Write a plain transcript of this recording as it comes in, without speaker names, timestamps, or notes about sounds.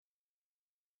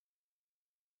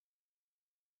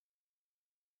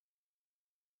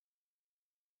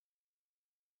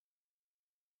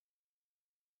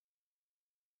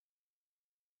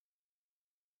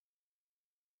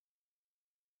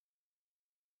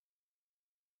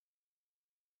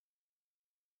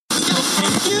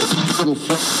The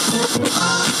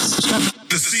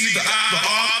C, the I, the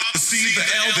R, the C, the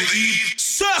L, the E.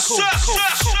 Circle.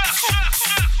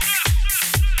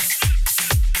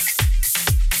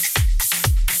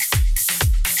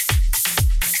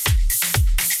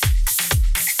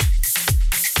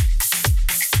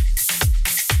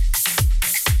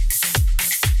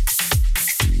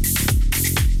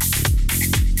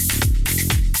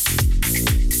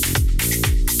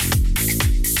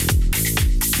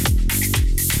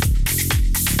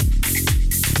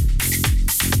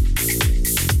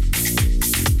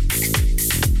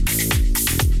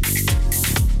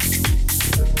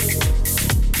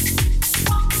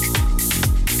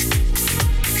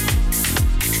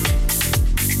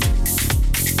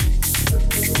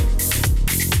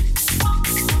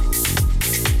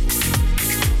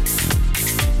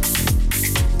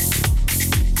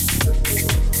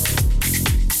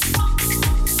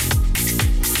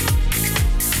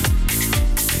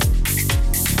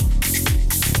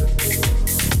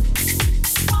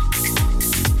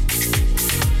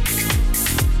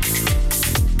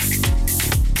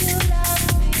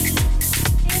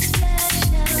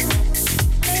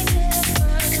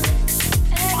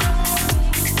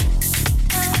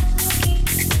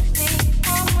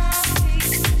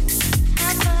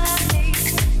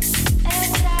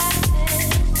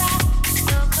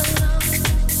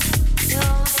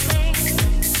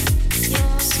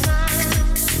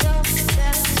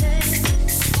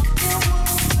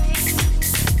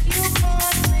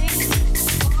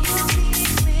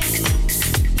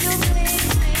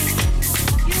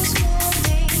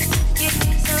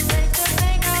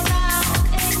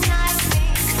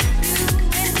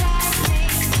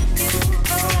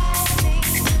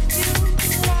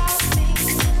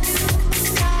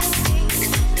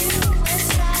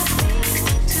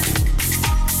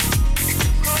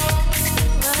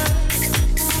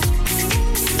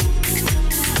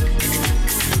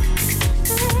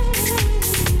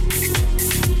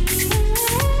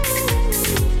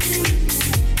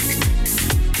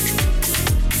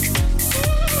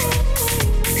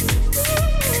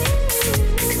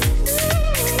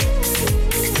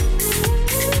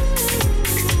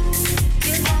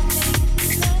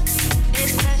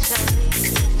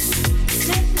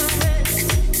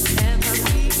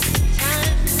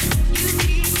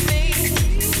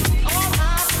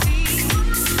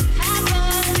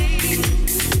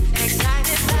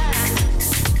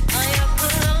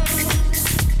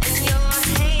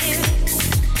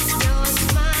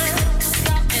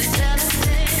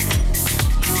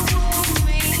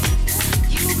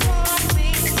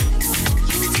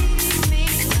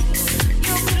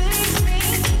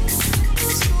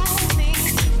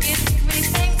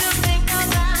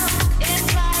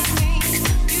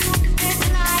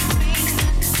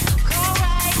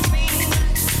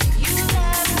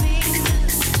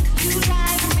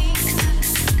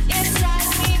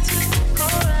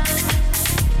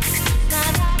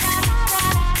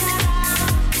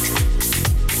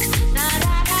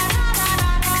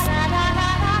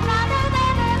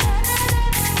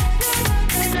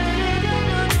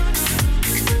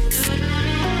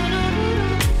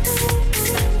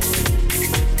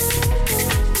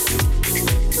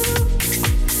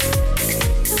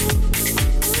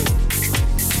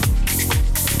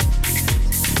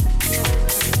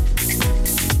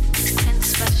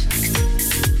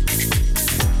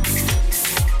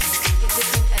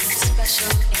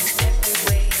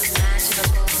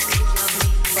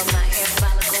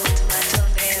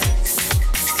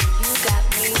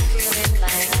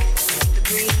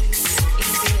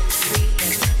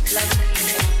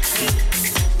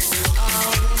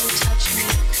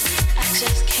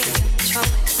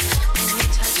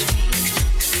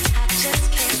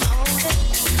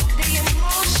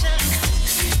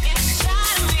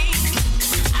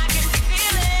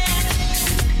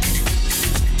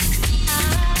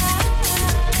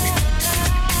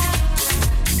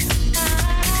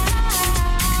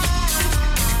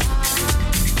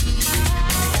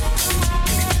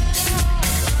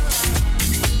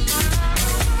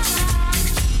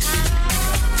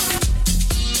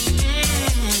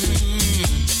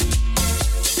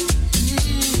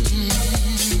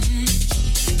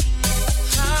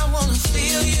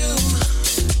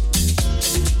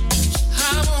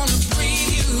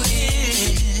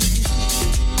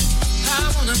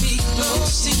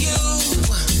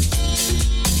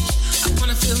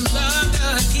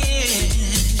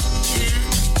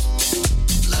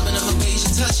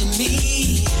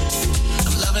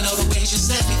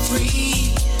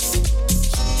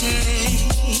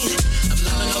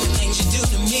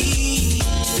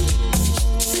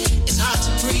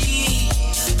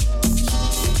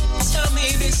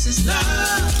 is love.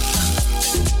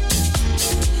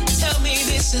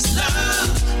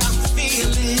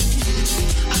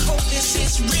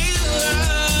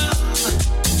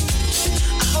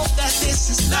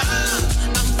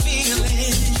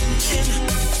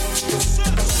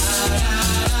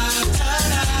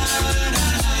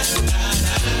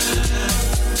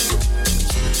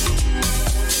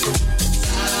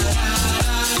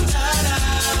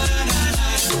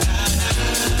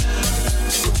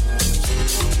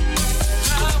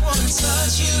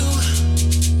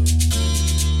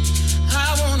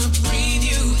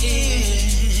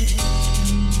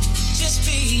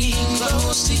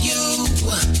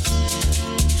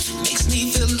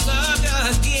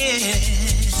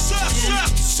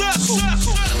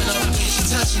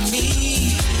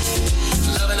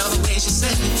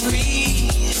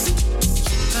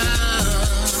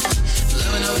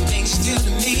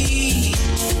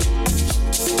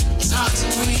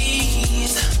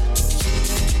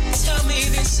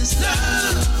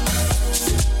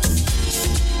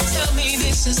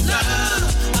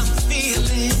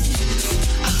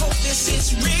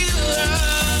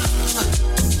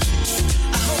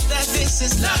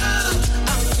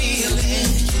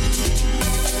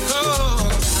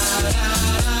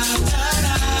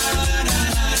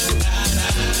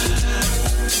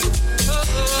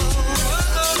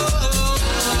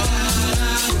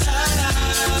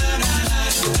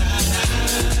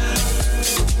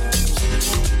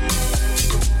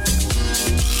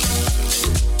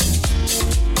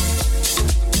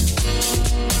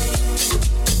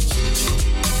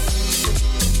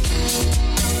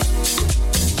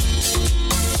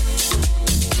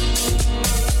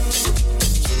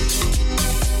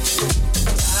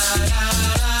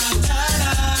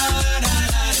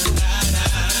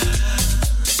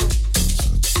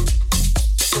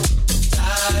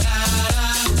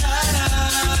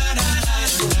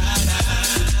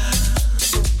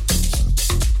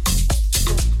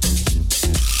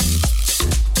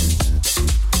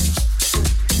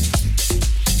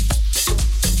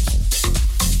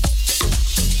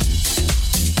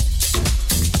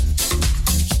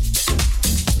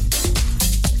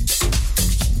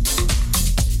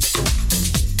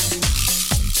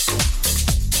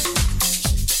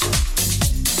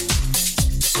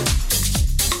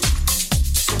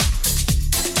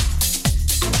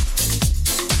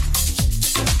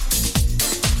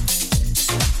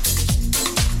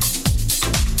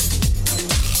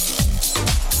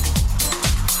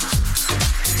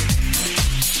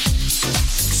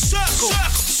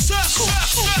 Yeah.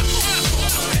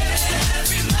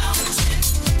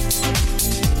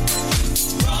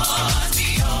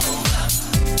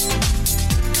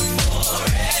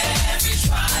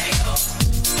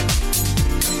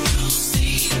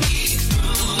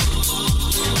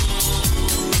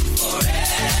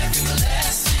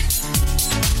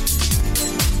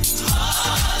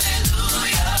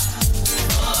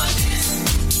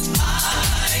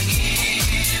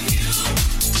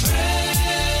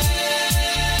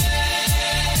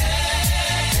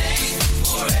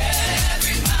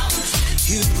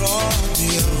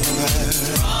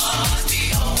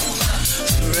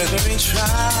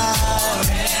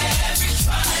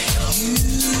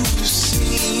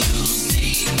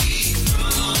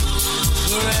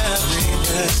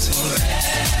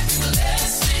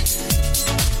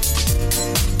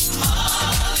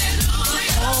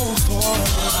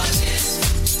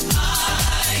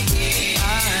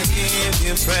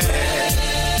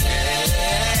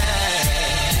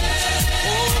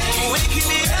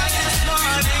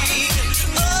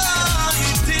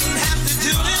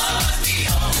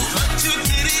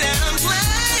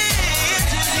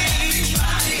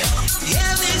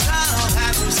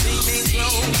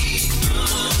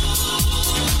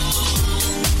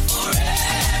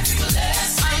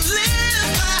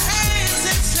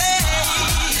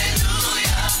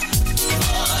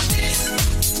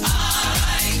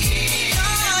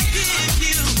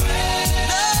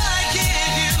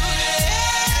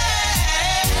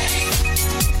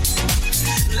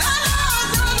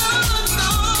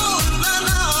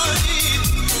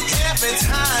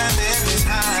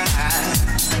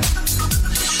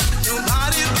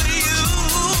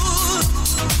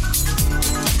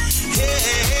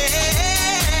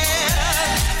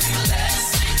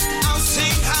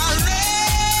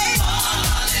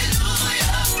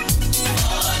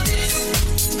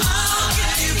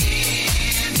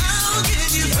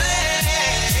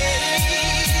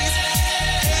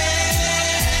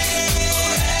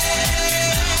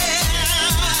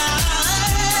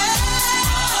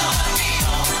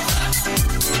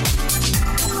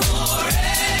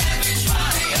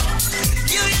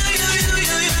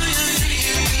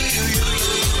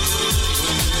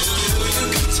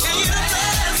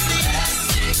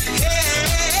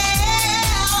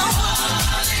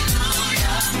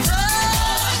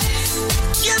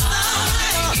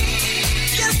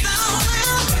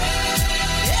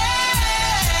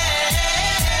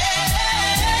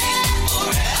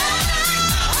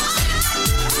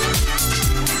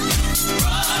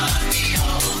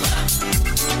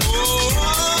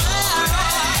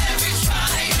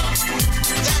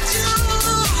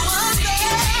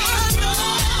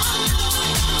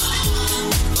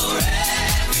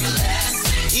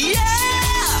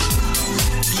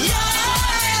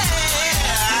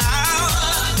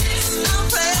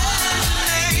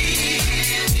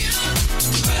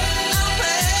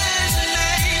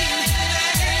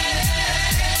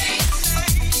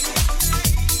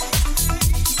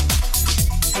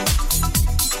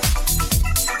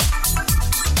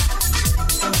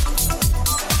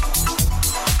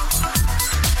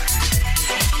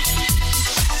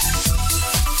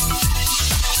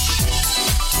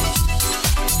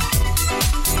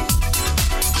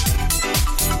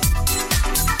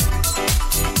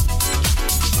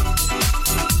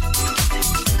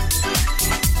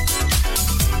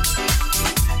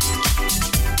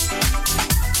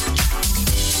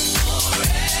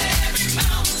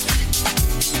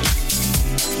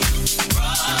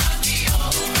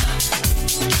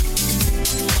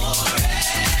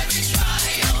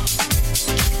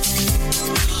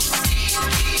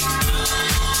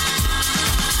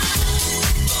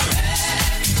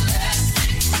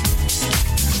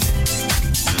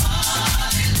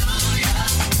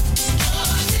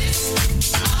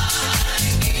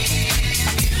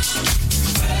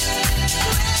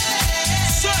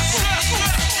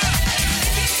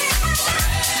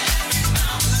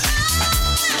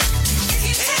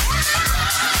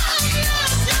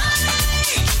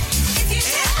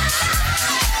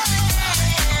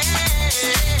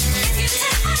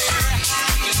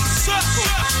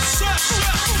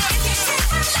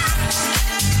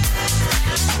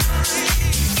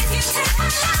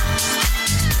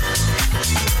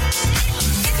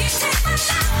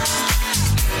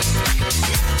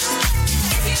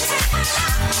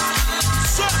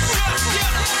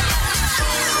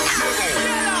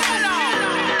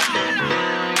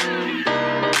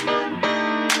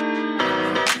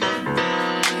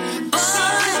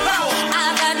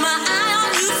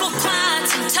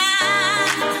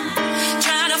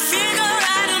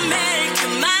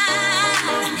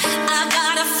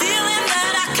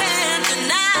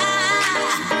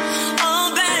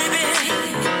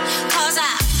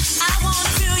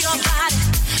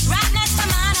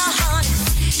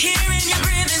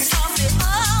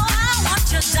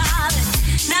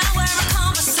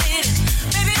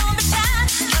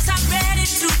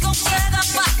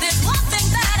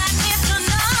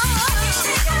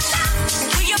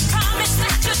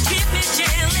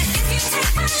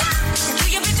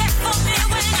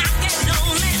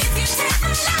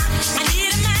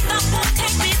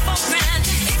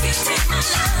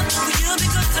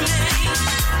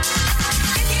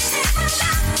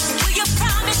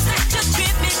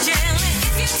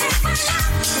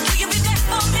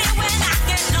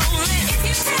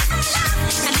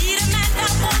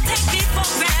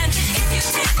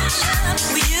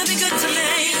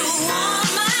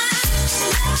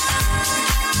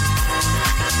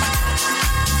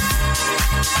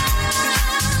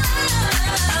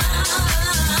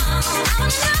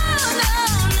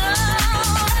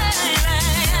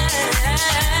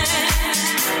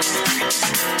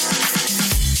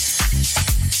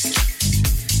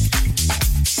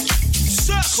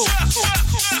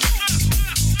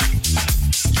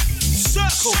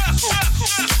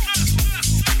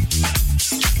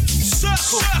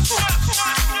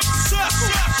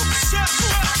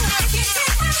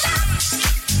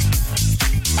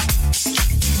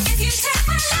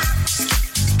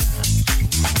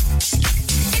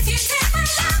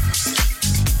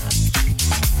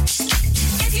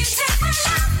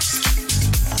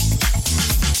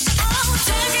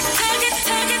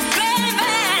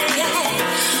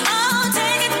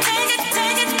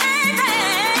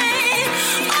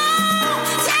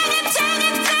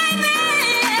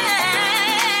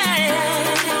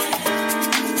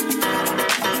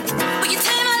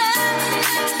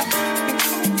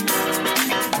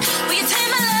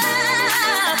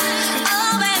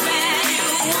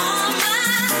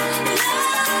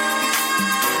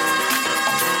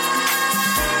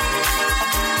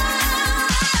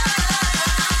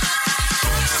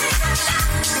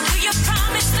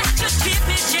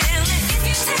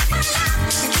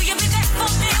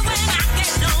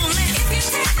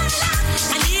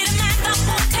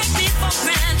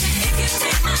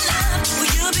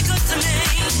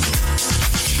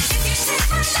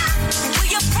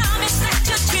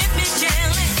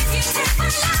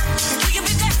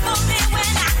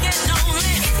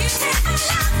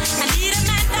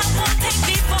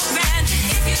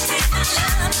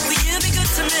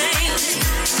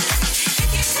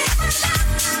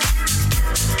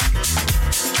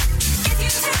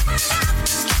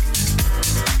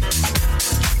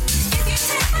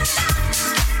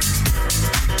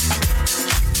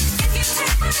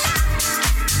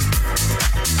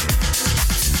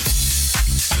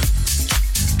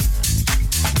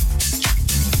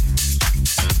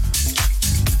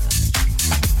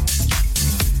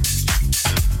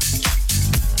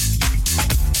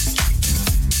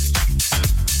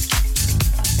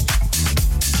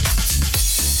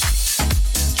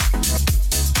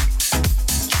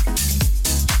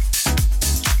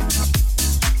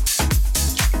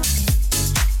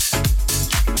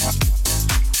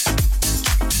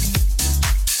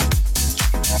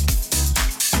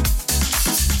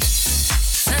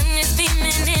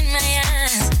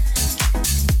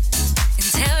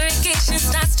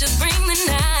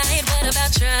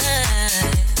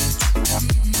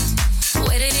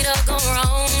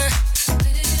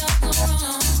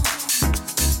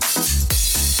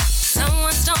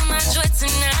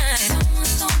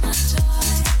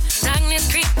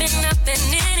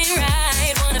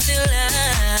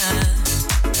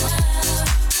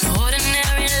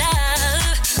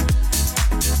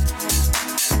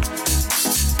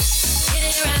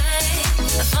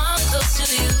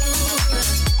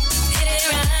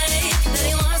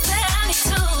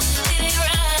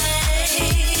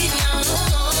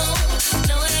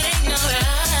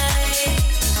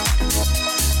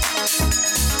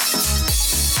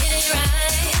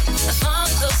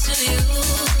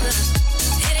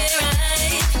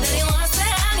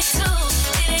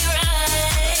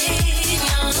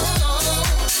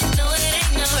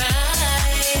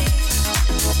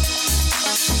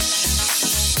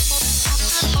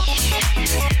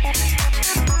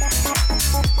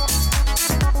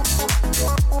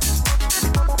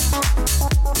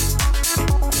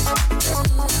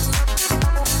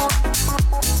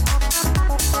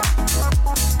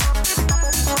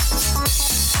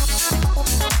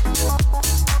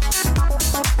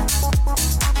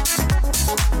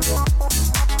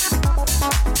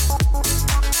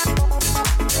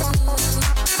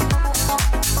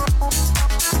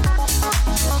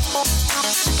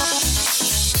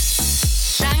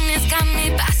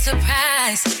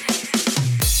 surprise.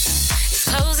 It's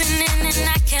closing in and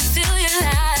I can't feel your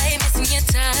light, missing your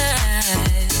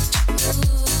touch.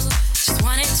 Just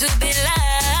wanted to be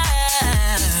loved.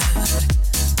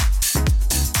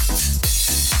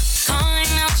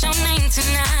 Calling out your name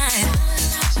tonight.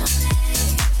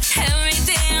 Every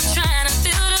day I'm trying to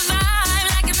feel the vibe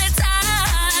like in the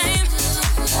time.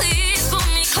 Please pull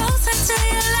me closer to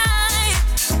your light.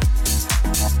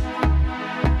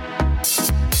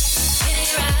 Hit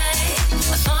it right,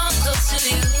 my phone goes to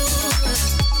you.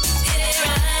 Hit it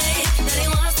right, that he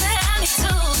wants to have me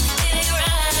too. Hit it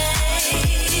right,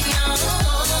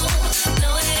 no,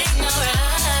 it ain't no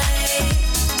right.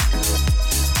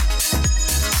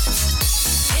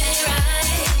 Hit it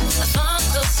right, my phone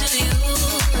goes to you.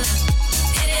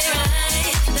 Hit it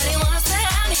right, that he wants to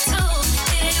have me too.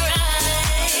 Hit it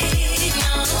right,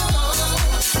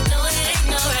 no, it ain't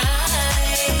no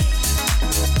right.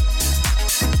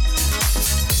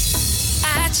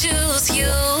 I choose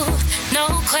you, no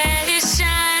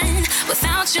question.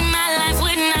 Without you, my life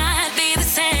would not be the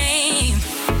same.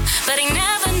 But he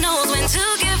never knows when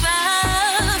to give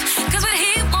up, 'cause what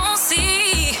he won't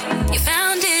see, you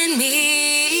found in me.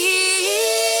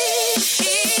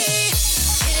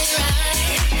 Hit it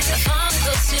right, the phone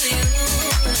goes to you.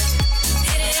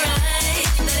 Hit it right,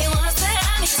 that he wants to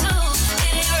have me too.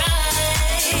 Hit it right,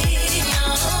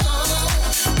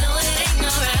 no, it ain't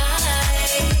no right.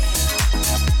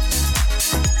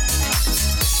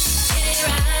 Hit it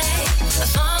right, the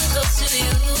phone goes to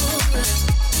you.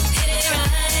 Hit it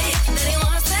right, that he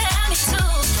wants to have me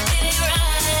too. Hit it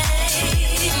right,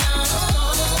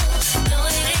 no,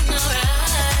 it ain't no right.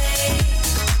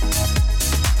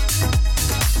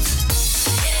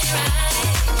 Hit it right,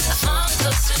 the phone goes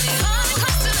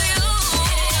to you.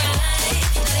 Hit it right,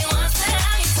 that he wants to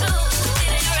have me too.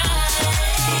 Hit it right,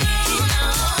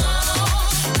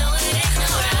 no, it ain't no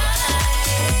right.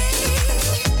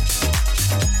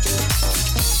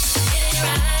 Hit it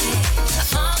right, the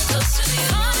phone goes to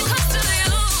you.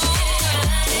 Hit it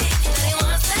right, that he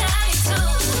wants to have me too.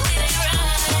 Hit it right,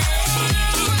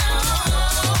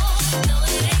 no,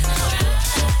 it ain't no right.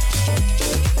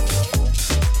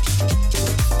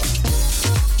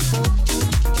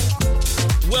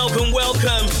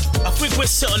 Welcome. I think we're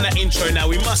set on that intro now,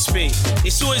 we must be.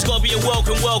 It's always got to be a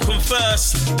welcome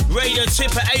first. Radio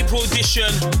Tippa April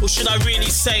edition, or should I really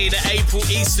say the April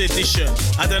Easter edition?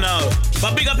 I don't know.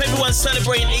 But big up everyone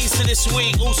celebrating Easter this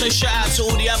week. Also shout out to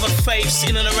all the other faiths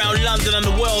in and around London and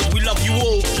the world. We love you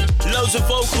all. Loads of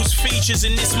vocals features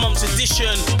in this month's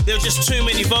edition. There are just too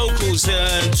many vocals,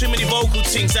 too many vocal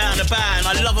things out in the band.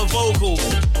 I love a vocal.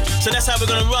 So that's how we're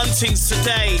going to run things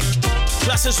today.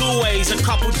 Plus, as always, a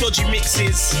couple dodgy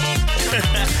mixes.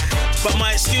 But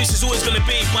my excuse is always going to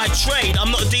be my trade. I'm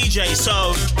not a DJ,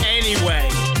 so anyway.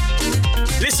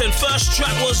 Listen, first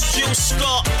track was Jill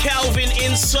Scott,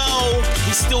 CalvINSOL.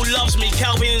 He Still Loves Me,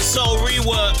 CalvINSOL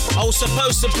Rework. I was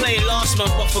supposed to play it last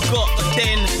month, but forgot. But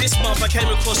then this month I came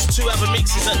across two other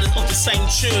mixes of the same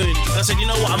tune. And I said, you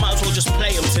know what, I might as well just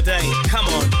play them today. Come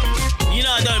on. You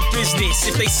know I don't business.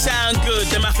 If they sound good,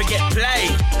 then I forget play.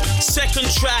 Second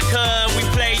track we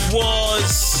played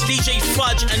was DJ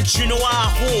Fudge and Chinua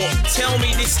Tell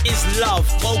Me This Is Love,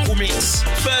 vocal mix.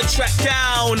 Third track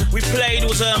down we played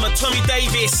was Thommy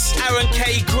Davis, Aaron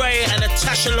K. Gray and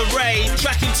Tasha Larae.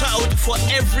 Track entitled For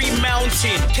Every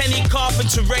Mountain, Kenny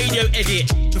Carpenter radio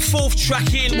edit. The fourth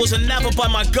track in was another by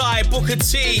my guy Booker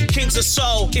T, Kings of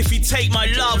Soul, If You Take My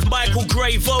Love, Michael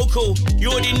Gray vocal.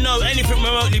 You already know anything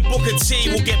remotely Booker T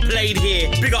will get played here.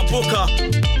 Big up Booker.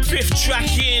 Fifth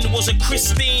track in was a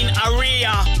Christine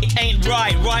Ariya, It Ain't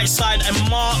Right, Rightside and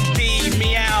Mark D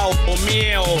Meow or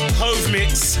Meow Hove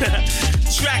mix.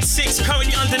 Track 6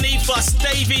 currently underneath us,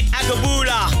 David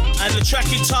Agboola, and the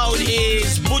track entitled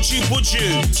is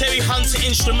Boju, Terry Hunter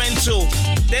instrumental.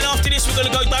 Then after this we're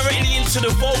gonna go directly into the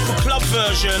vocal club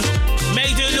version.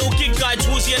 May do a little gig guide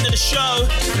towards the end of the show,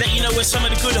 let you know where some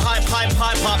of the good hype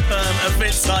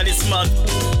events are this month,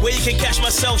 where you can catch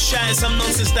myself shouting some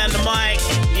nonsense down the mic.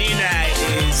 You know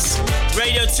it is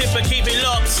Radio Tippa, keep it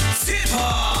locked.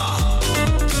 Tippa!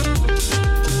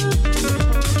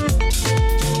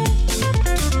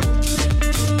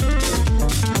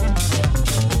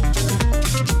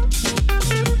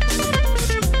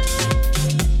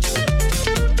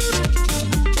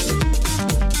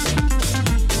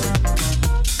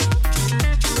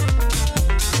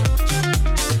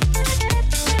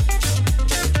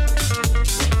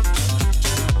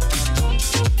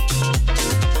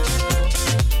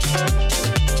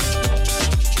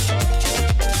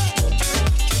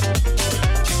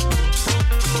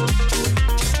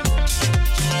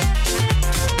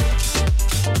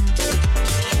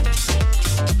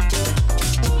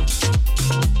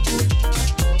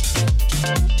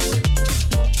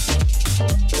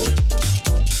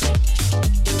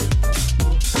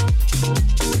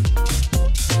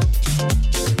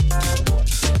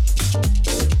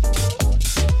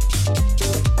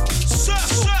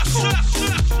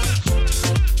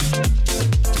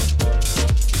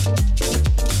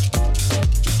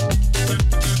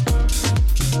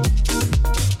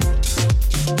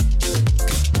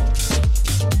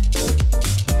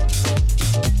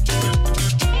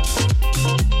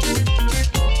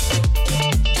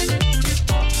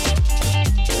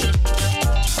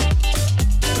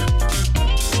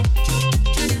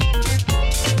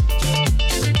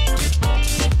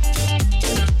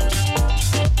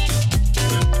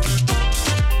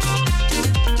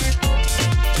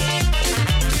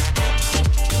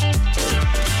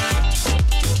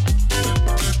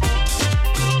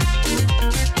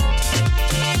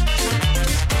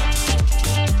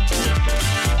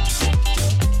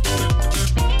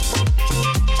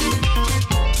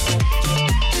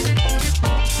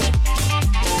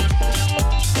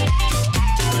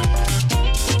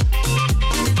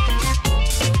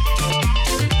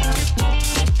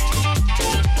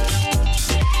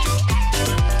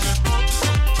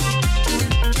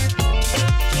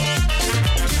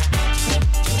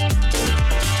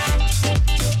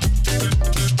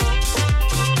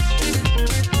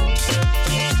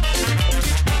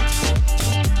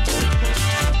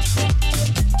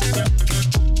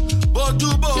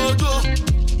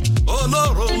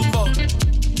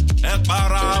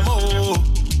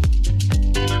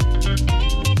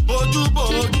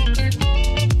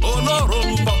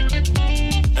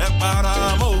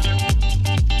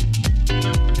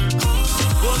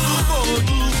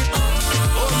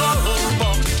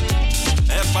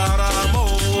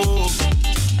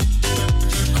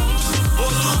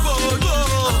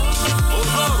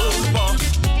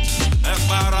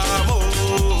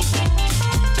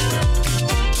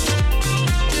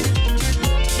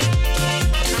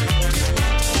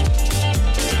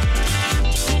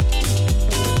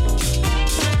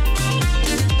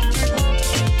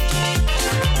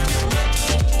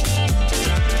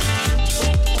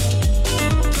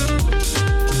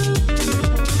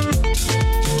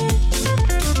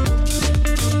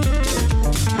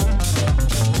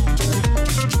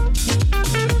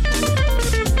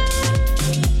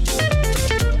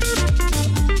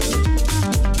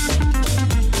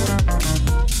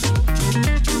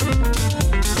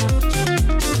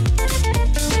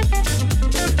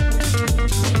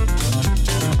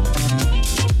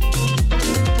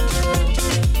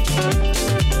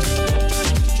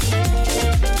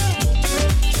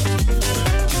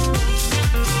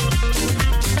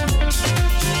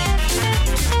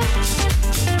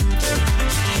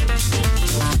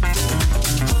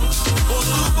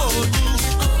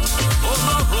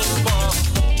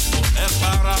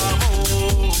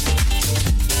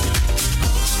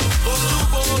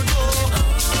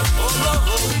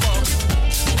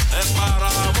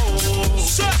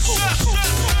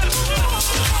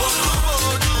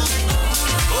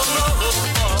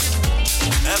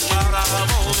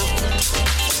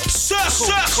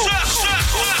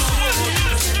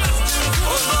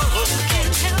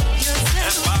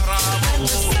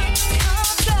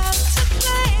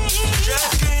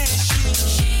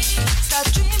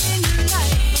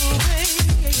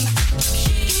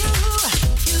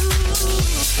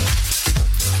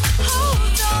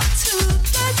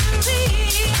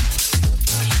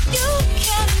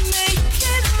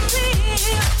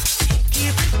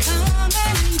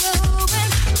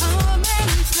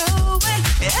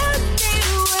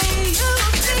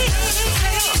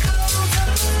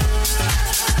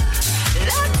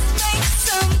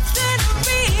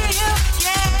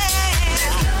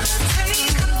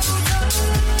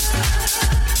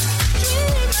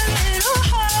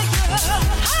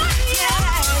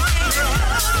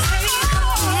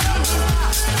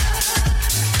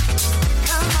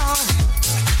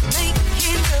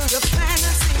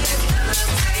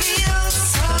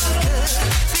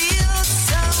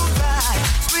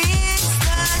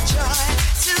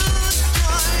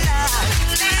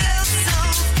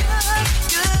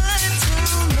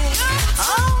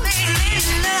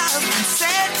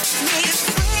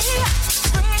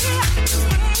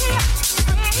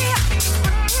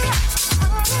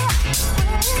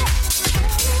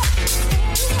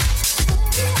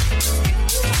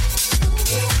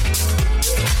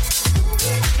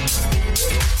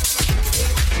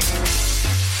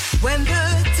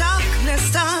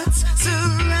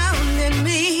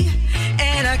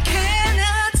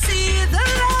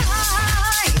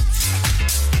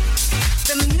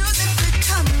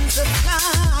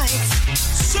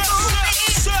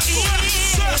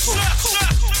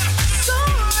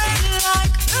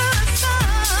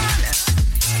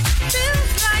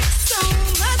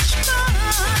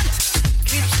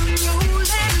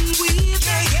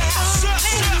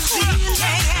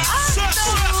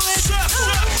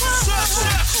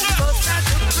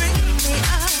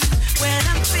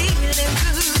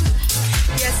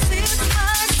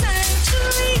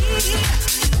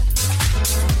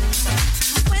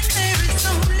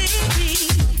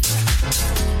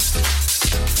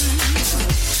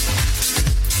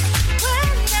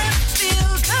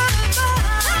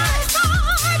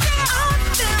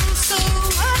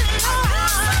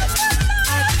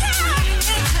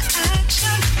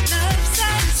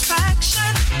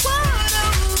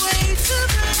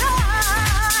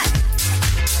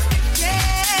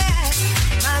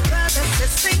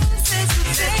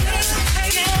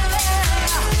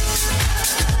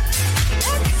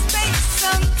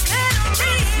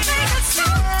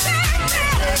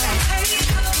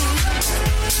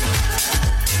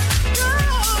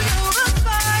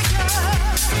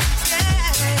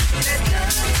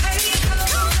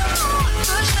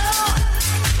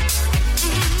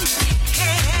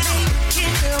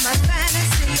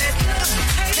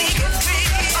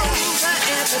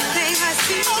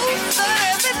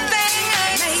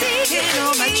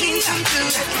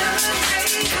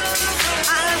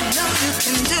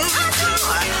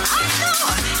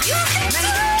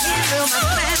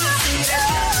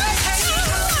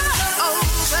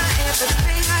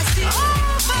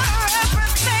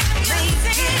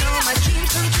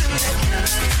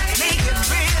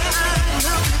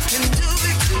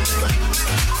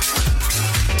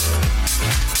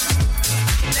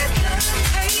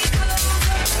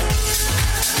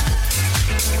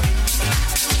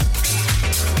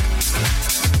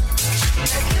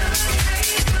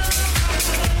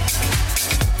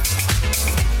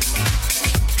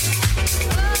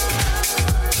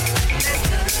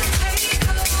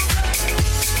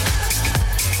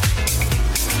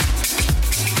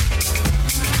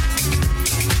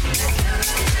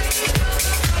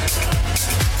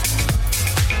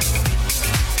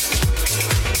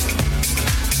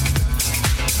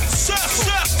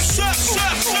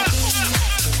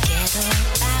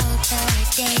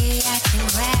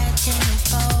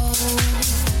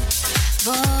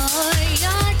 Boy,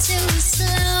 you're too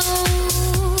slow.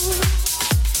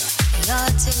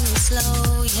 You're too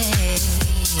slow, yeah.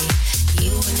 You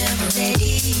were never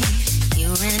ready. You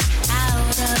ran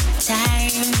out of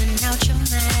time and out your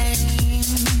mind,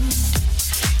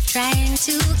 trying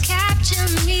to capture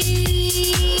me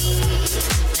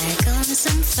like on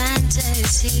some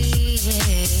fantasy.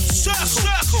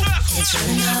 It's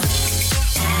enough.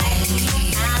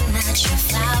 I'm not your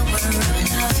flower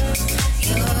enough.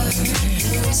 You're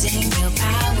losing your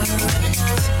power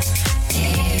enough.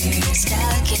 They're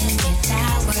stuck in your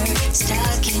tower,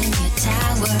 stuck in your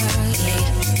tower, yeah.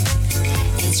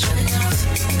 It's enough.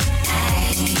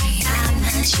 I'm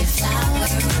not your flower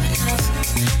enough.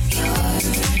 You're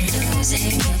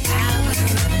losing your power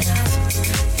enough.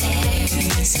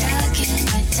 They're stuck in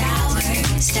your tower,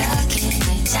 stuck in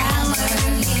your tower,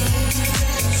 yeah.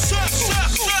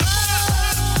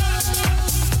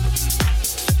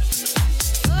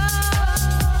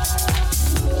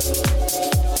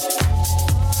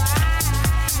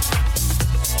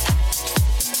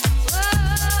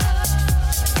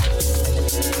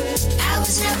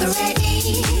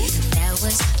 Ready. That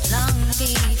was long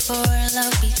before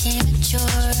love became a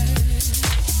chore.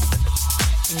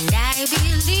 And I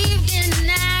believed in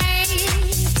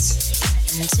nights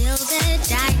until the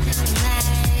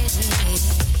dynamite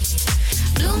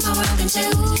blew my world in two.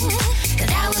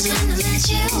 That I was gonna let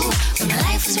you when my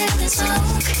life was built in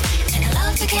smoke and our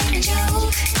love became a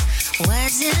joke.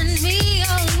 Wasn't me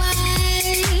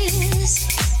always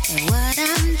and what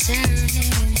I'm turning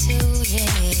into,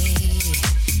 yeah.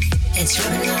 It's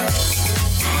rubbing off.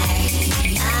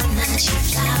 I'm not your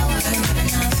flower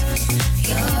enough.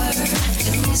 You're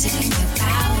losing your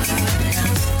power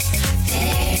enough.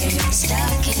 They're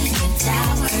stuck in your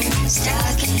tower,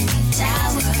 stuck in your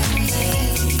tower,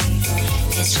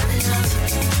 yeah. It's rubbing off.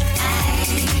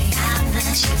 I'm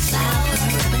not your flower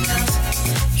enough.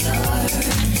 You're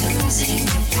losing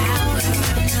your power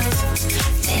enough.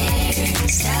 They're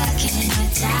stuck in your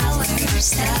tower,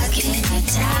 stuck in your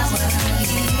tower,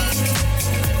 yeah.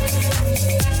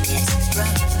 It's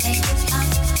rubbing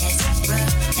up, it's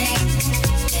rubbing,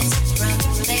 it's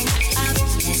rubbing up,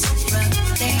 it's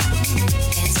rubbing,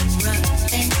 it's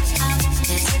rubbing up,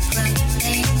 it's rubbing, it's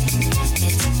rubbing,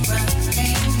 it's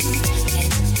rubbing, it's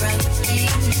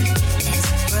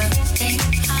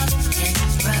rubbing up, it's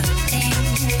rubbing,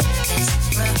 it's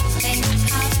rubbing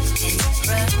up, it's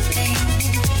rubbing,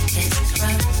 it's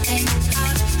rubbing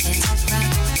up, it's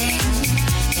rubbing,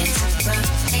 it's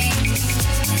rubbing.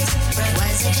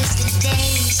 Was it just a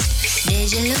taste? Did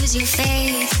you lose your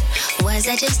faith? Was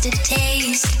that just a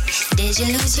taste? Did you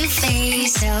lose your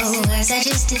faith? Oh, was that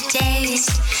just a taste?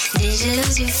 Did you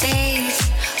lose your faith?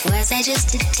 Was that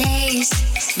just a taste?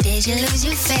 Did you lose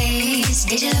your faith?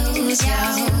 Did you lose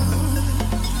your?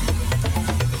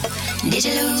 Did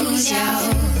you lose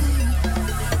your?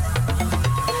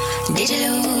 Did you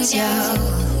lose your?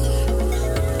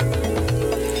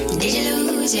 Did you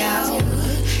lose your?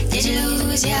 Did you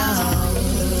lose your?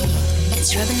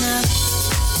 It's rubbing up.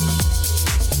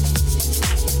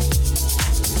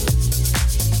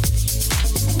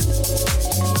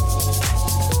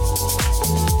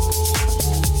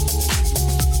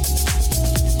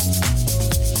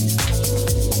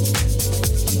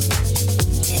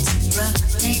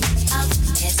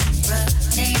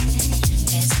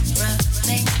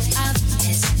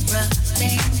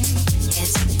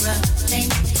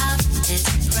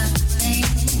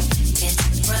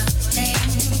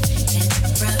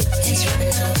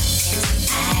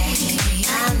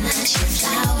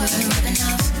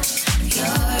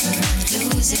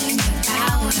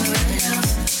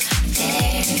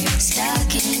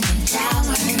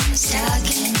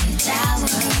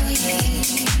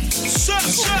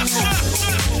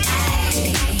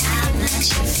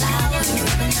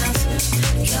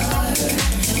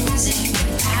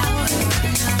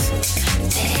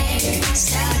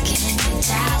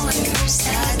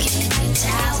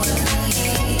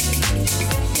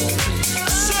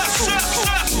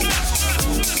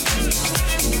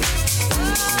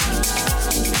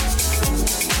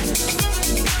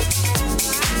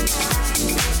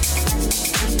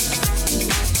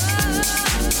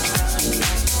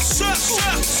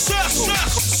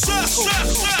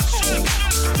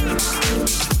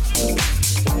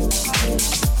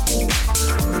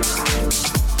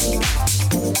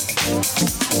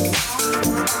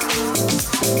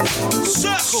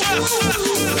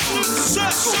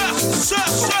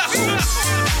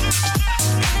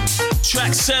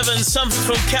 Track 7, something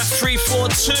from Cat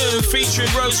 342 featuring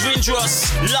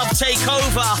Windross. Love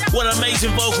Takeover. What an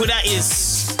amazing vocal that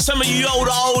is. Some of you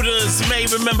olders may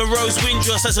remember Rose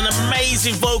Windross as an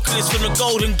amazing vocalist from the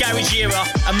golden garage era.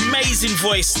 Amazing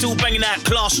voice, still banging out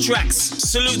class tracks.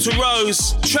 Salute to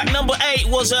Rose. Track number 8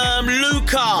 was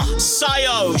Luka,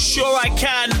 Sayo,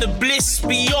 Shur-I-Kan, The Bliss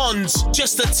Beyond,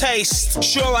 Just a Taste,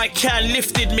 Shur-I-Kan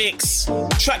Lifted Mix.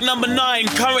 Track number 9,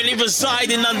 currently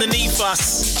residing underneath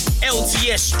us.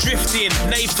 LTS Drifting,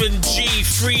 Nathan G,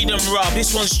 Freedom Rub.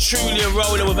 This one's truly a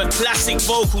roller with a classic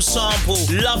vocal sample.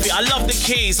 Love it. I love the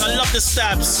keys. I love the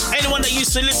stabs. Anyone that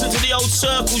used to listen to the old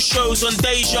circle shows on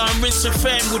Deja and Rinse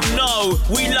FM would know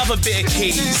we love a bit of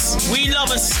keys. We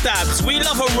love a stabs. We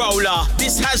love a roller.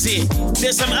 This has it.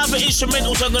 There's some other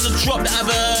instrumentals I'm gonna drop that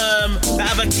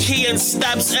have a key and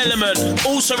stabs element.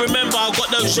 Also remember I've got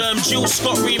those Jill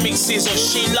Scott remixes of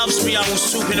She Loves Me I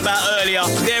was talking about earlier.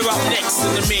 They're up next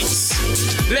in the mix.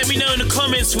 Let me know in the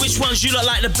comments which ones you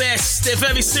like the best. They're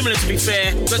very similar to be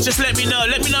fair, but just let me know.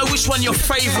 Let me know which one you're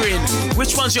favouring.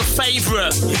 Which one's your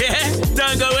favourite? Yeah?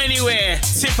 Don't go anywhere.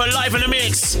 Tippa live in the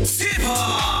mix.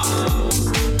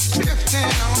 Tippa!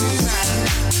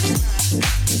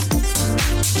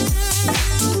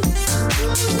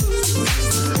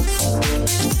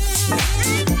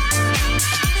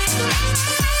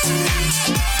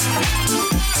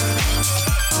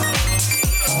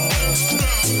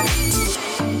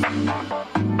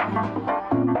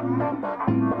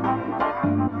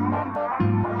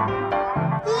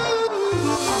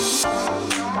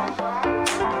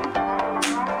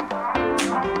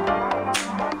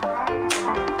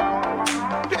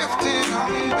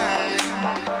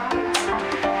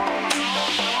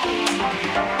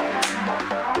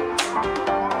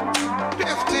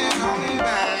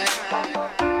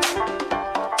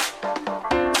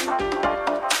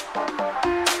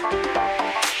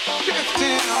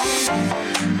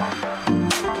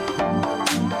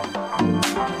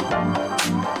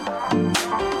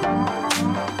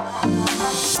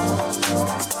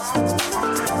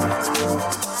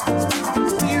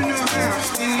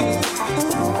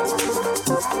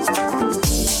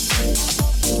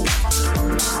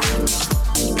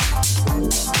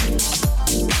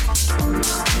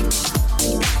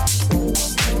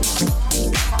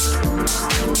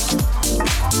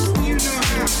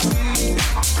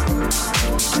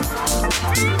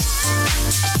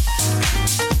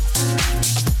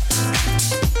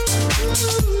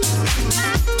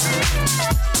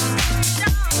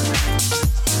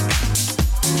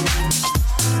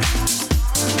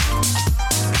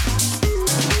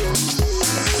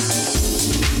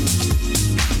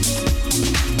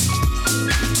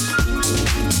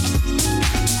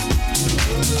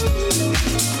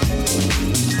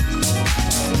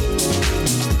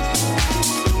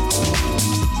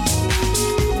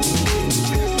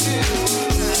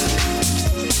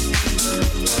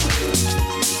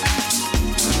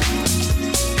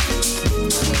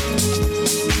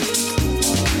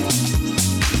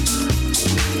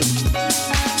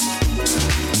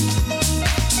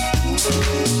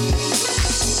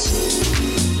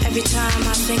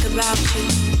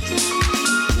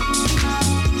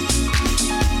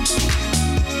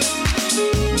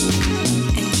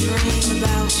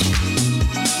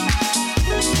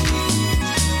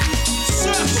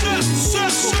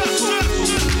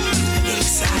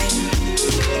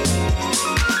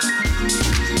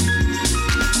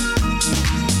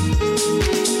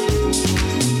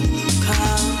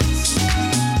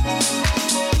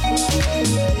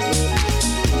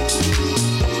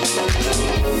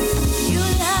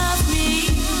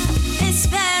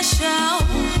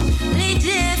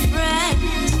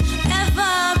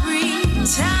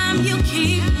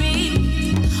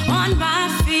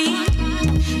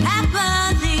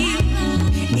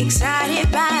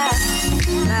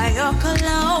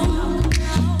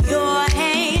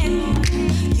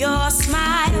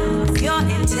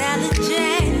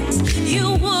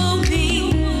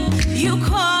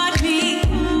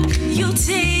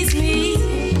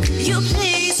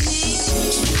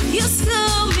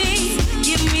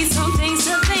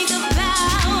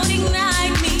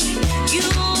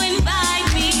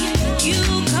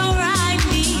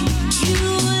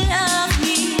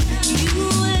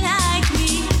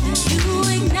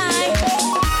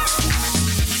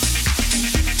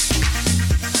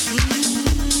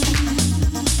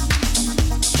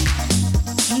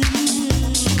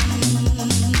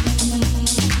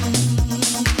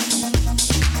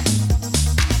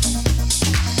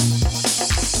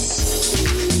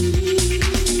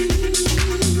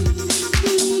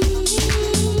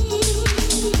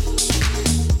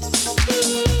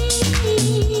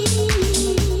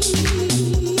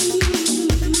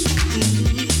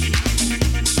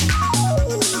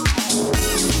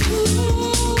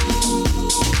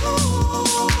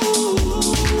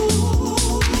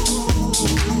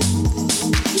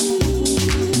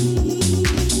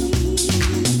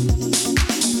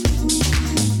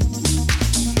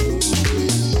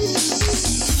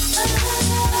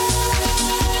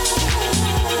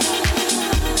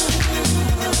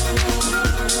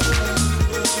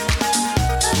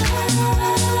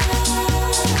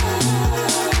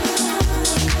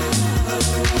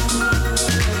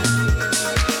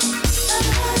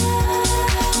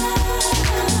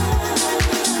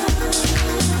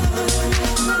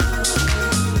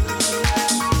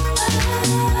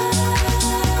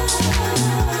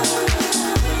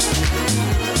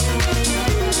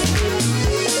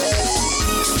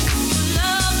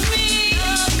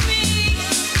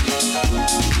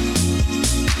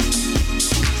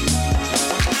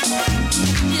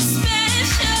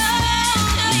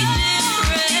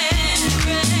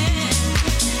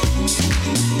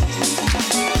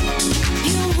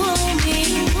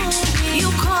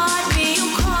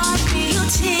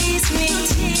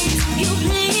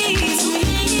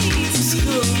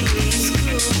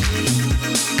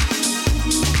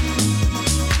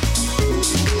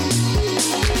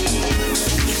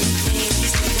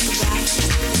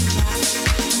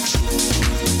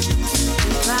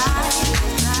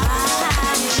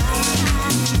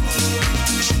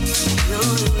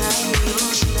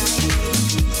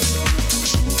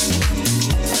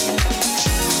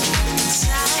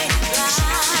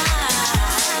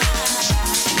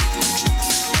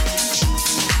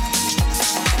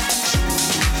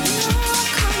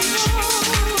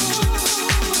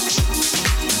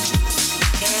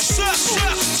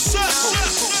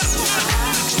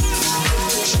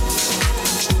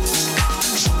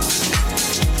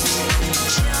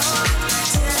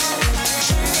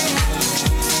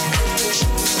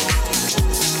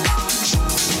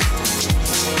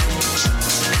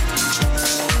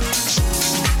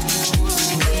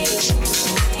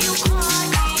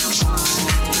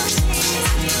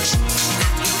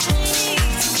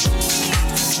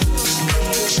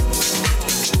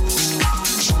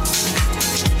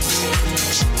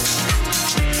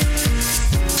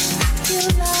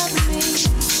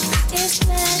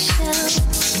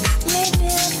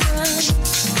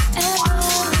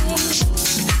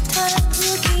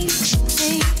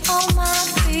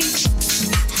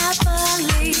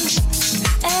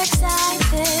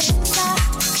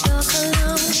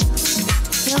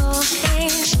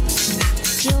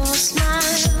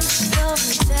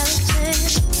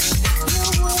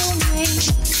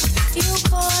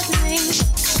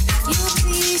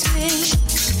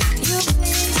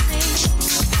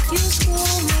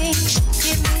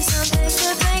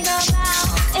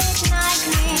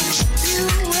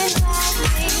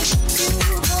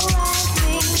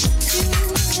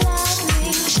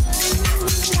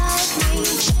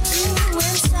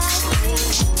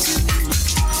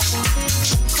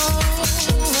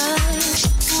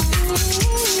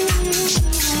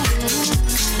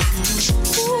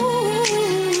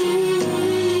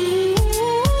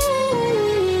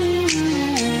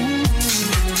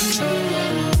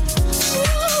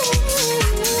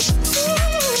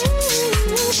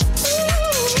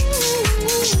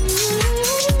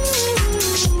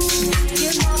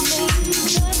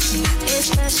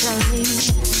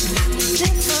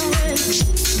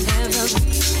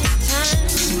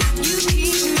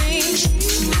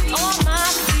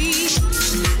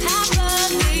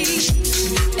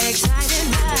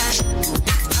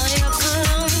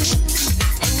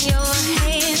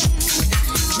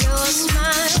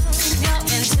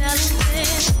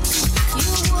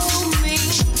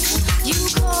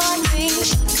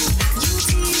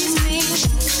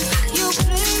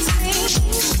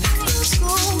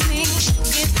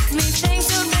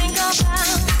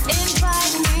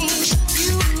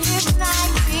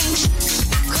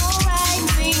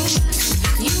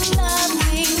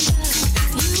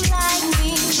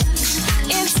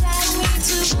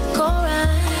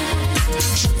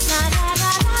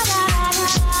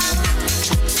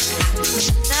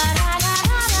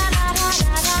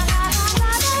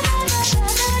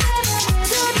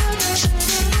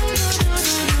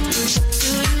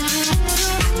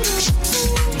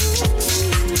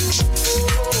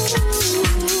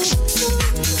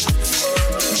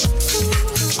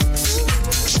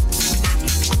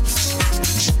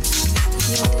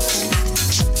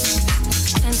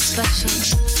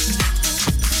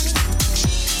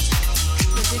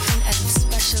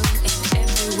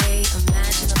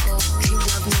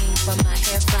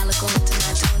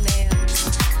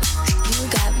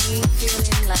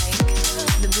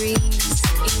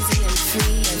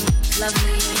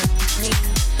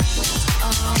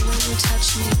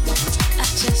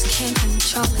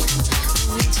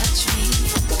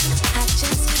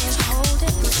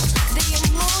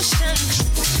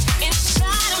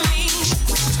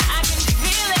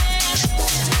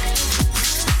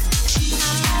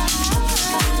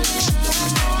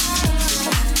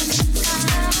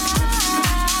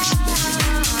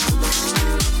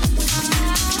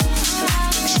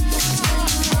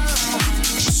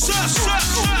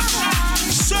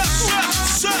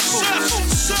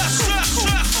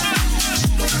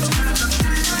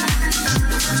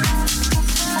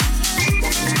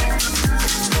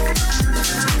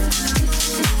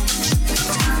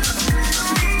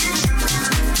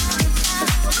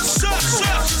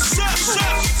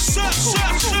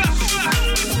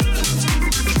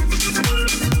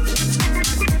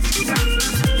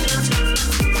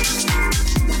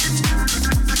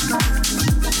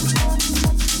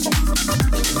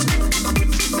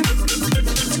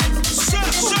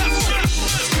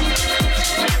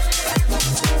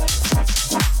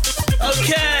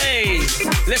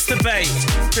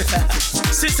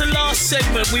 Since the last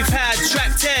segment, we've had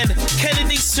track 10,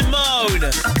 Kennedy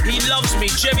Simone, He Loves Me,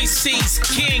 Jerry C's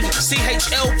King,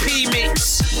 C.H.L.P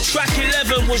mix. Track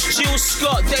 11 was Jill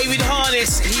Scott, David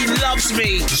Harness, He Loves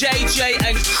Me, JJ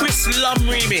and Chris Lum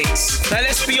remix. Now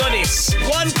let's be honest,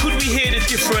 one, could we hear the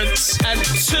difference? And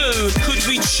two, could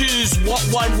we choose what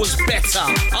one was better?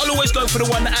 I'll always go for the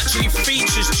one that actually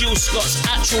features Jill Scott's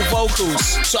actual vocals.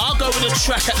 So I'll go with the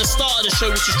track at the start of the show,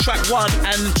 which is track 1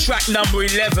 and track number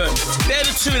 11. They're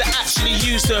the two that actually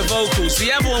use their vocals.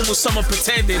 The other one was someone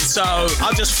pretending, so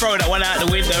I'll just throw that one out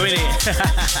the window, innit?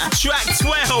 Track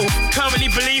 12, Currently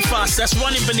Beneath Us, that's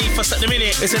running beneath us at the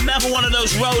minute. It's another one of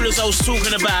those rollers I was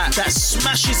talking about that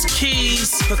smashes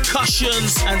keys,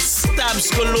 percussions, and stabs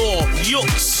galore.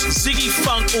 Yooks, Ziggy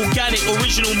Funk, Organic,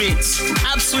 Original Mix.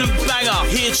 Absolute banger.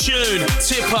 Here tune,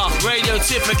 Tippa, Radio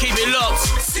Tippa, keep it locked.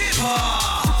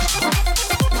 Tippa!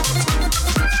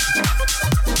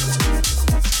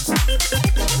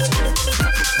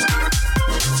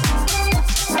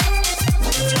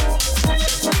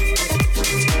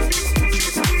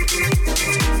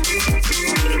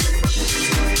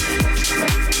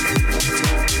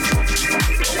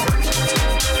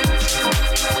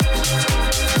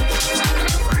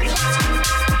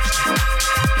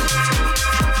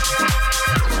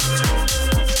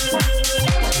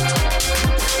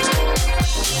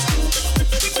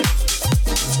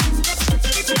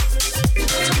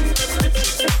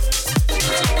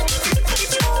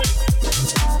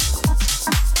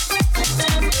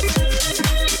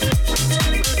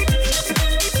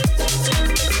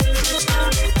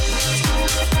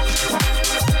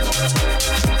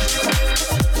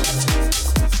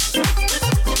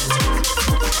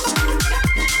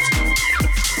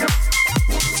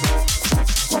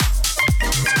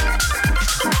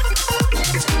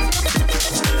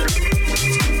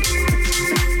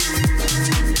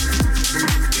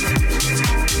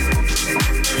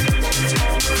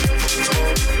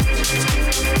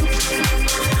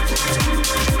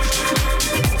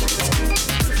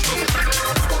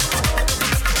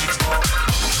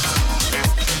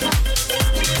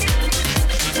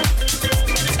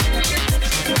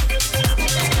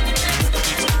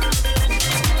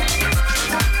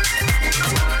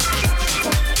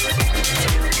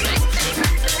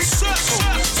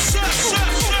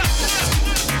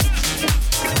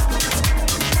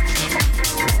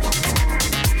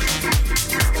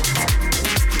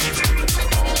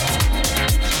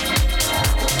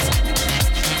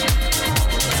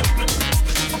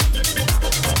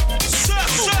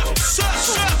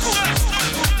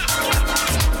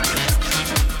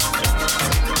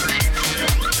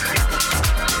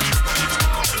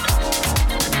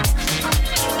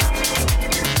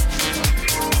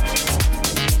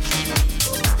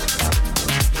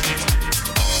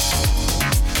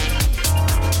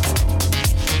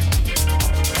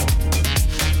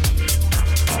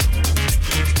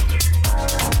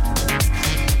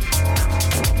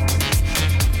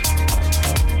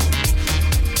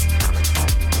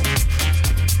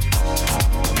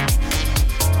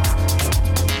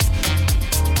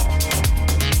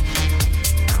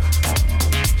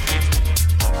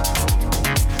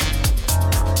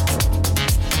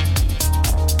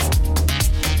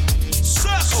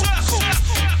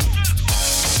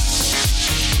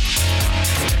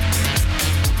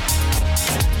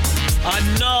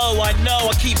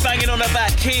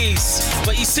 Keys,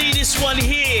 but you see this one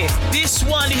here,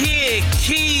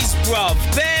 keys, bruv,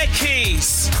 bare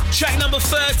keys. Track number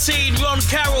 13, Ron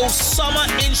Carroll, Summer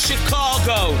in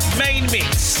Chicago, main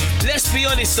mix. Let's be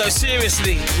honest though,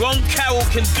 seriously, Ron Carroll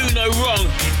can do no wrong.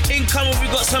 Incoming,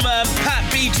 we've got some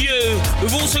Pat Bedeau.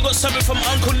 We've also got something from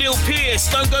Uncle Neil Pierce.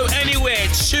 Don't go anywhere.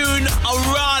 Tune a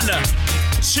run.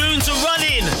 Tunes are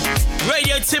running.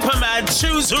 Radio Tippa, man.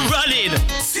 Tunes are running.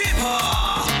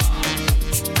 Tippa.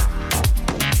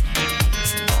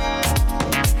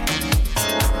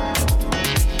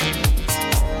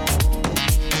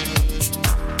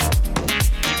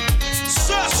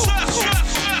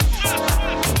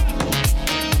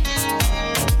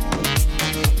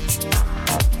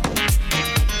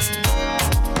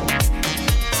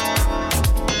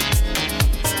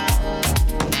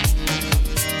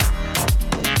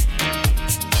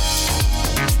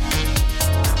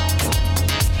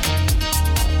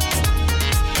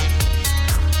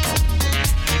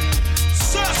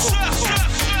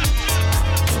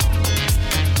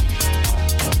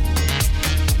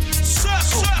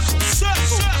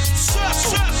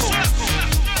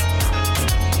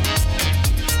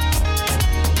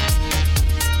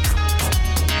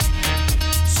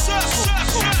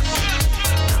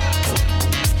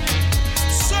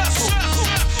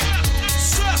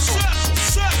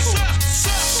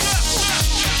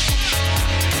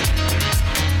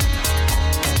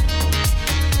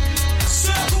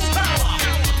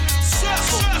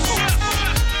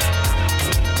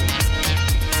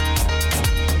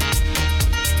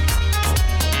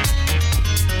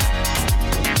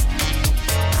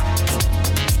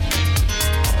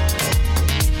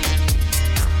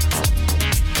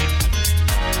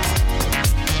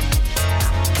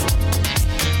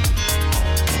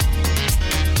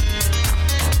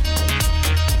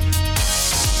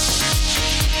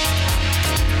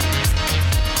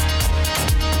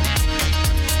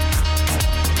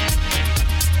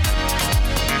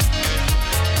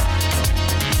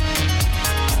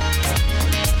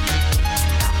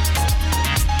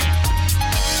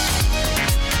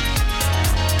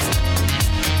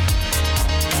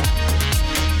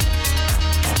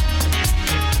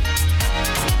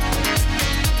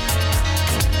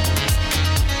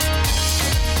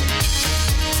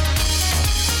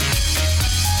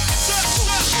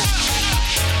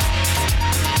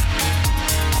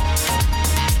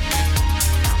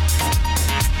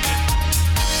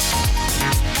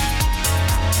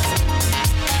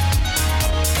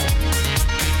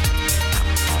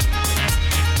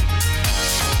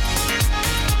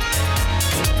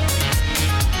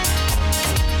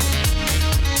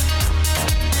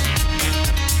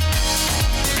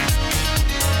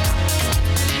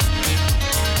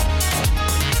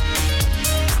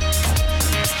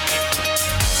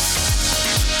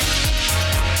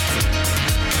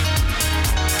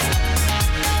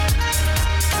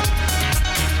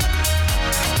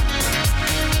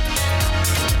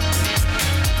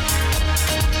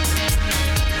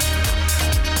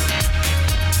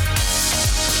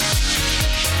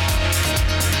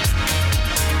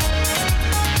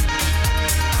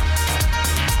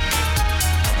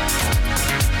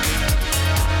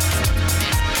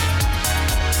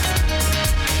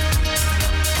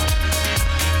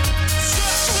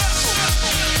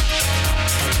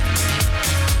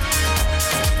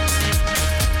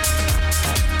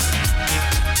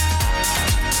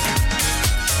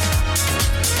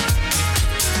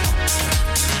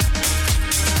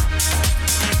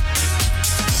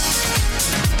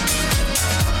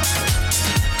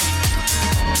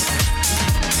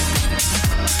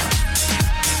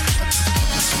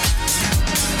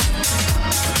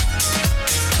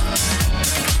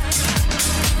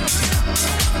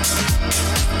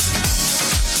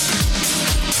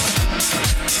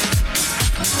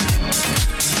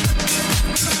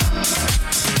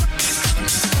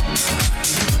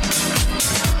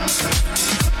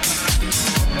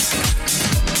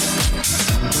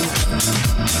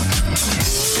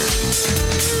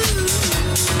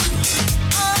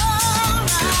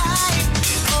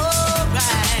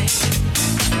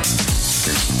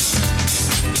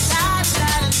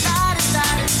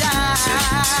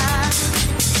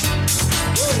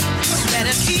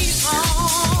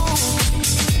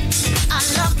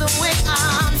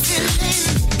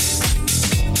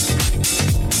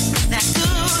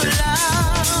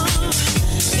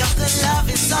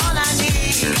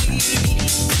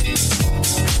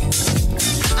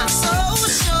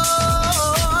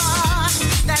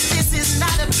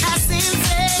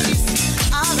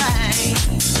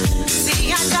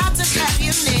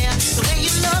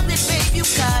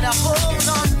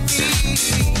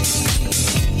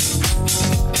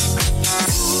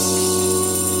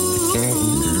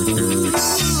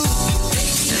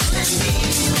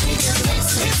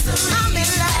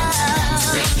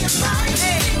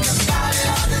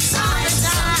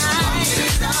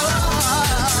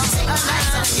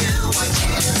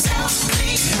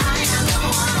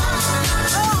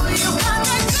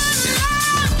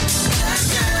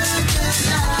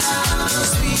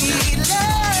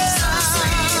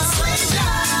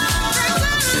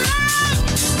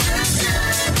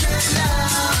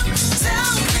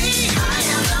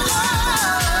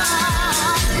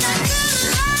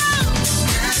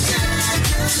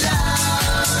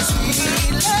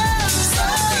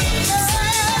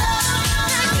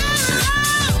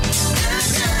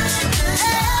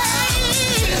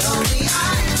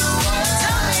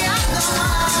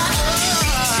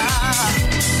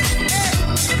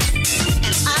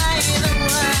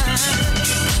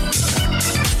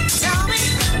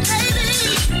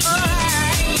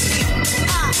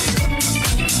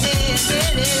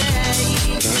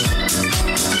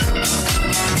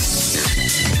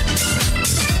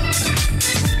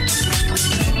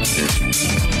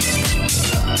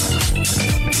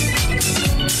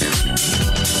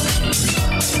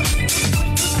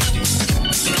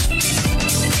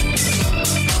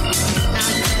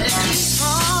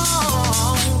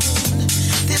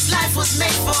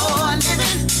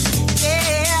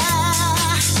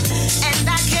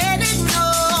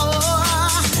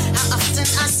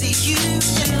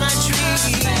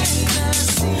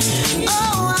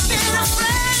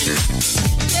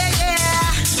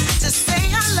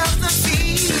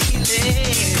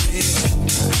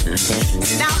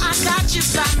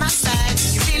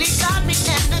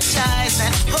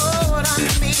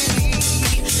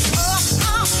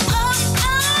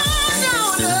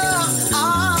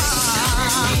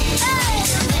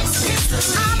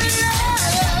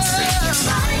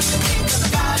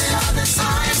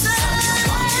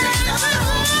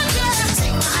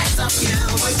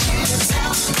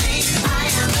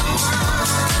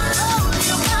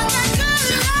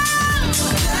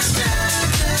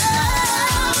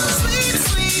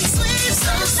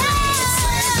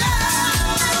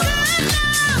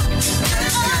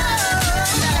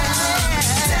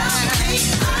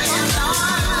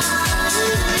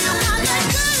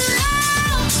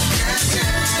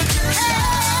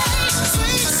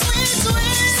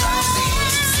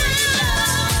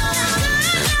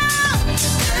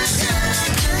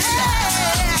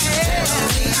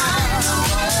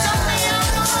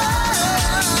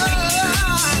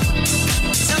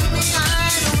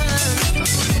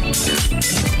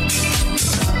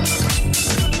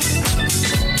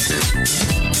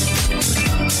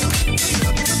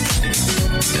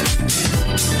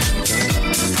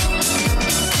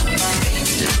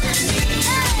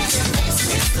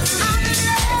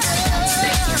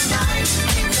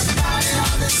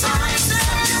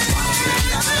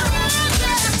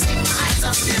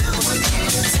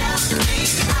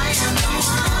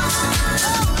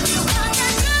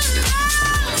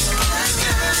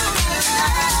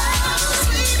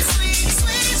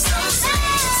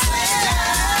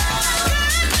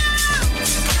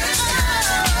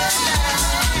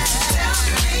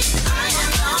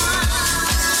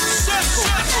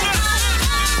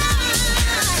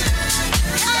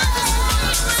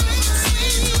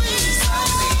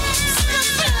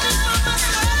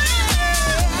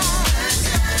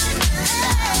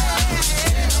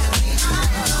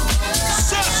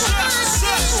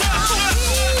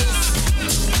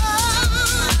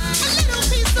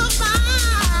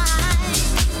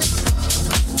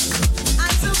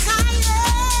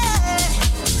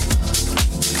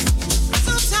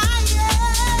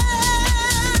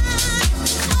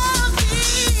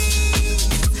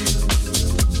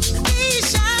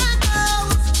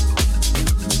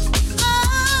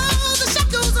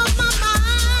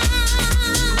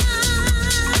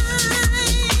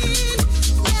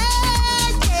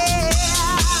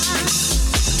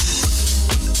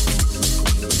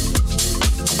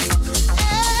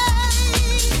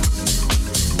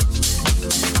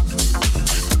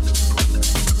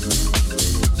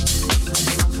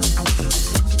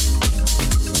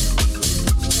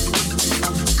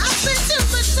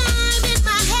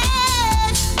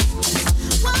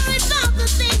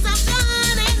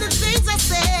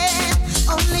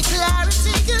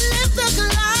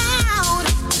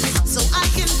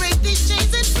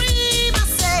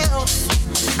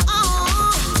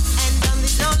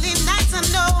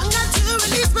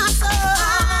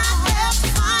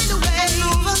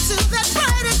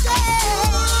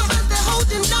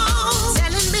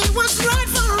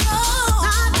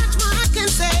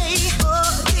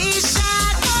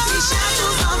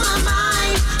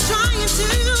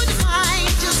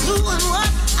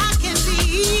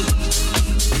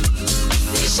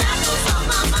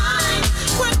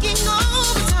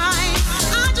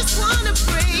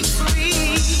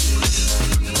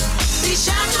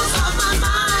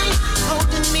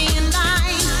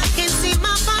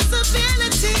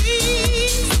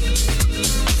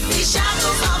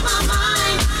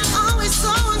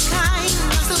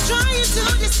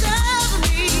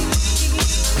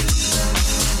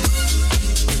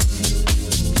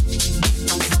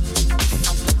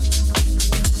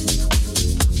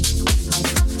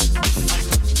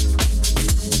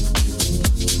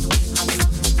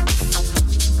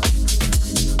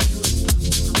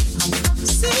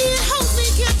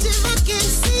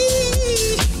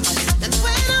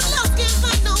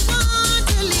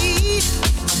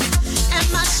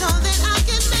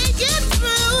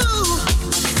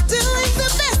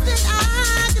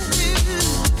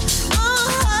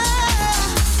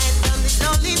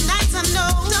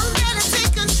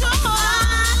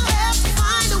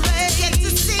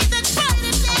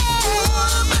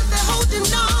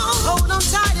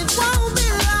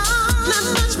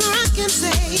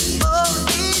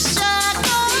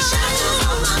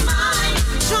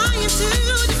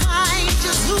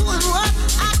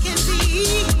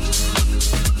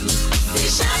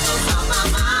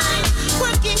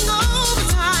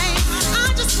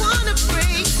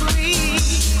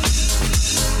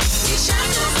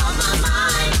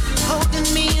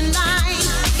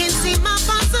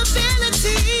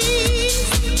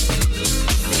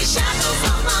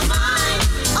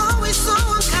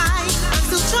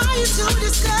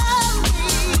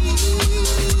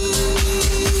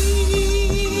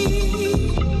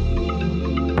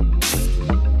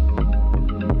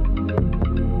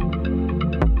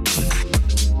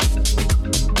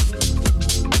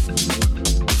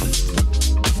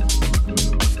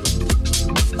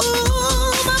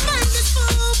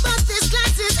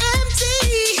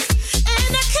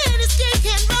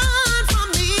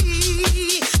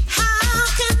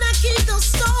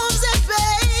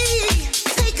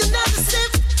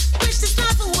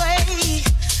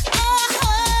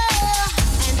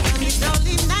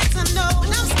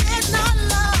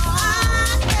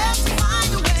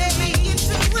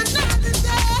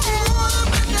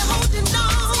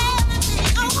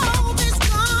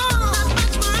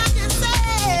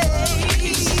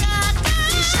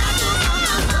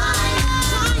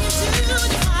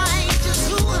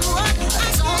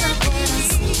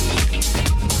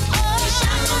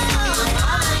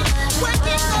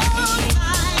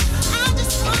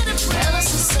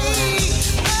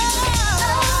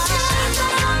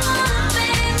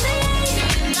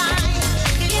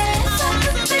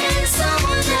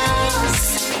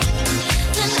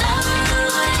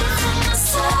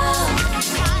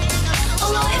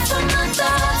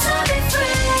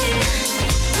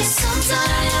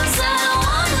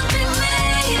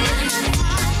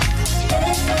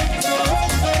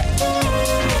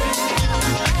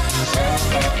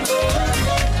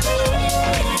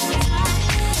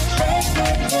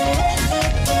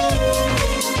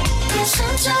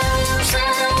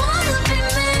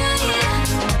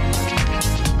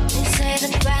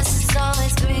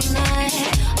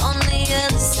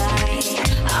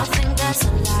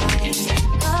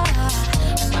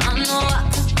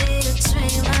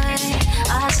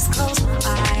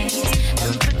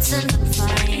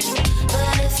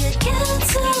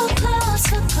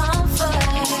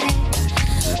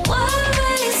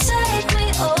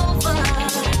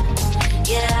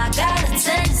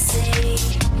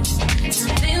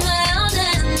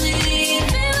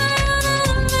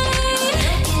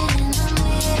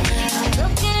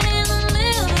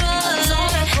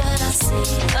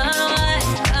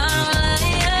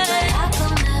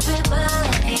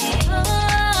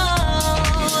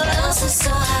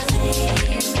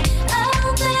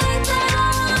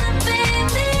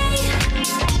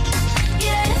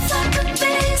 Yeah.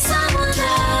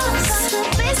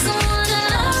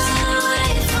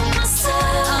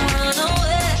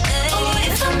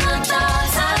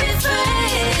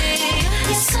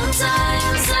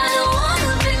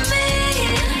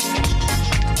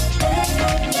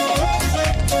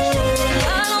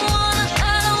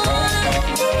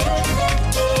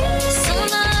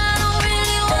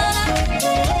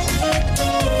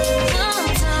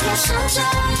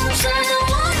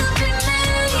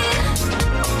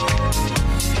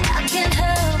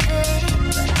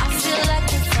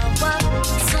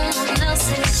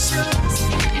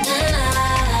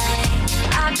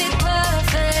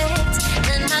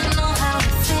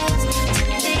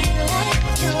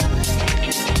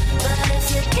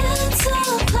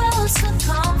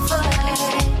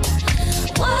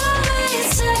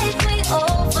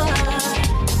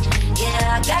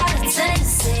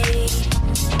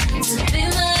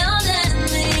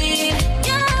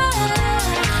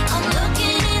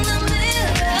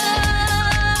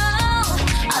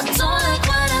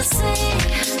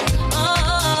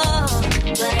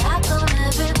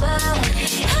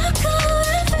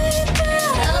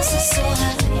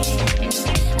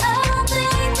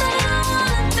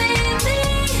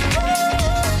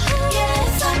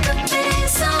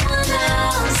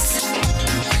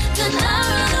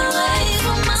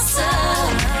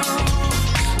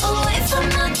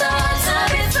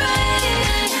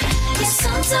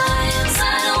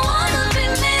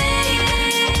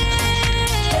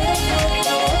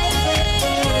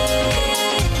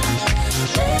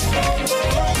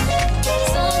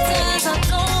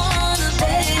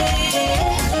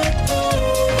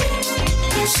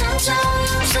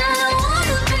 Sometimes I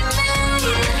wanna be me.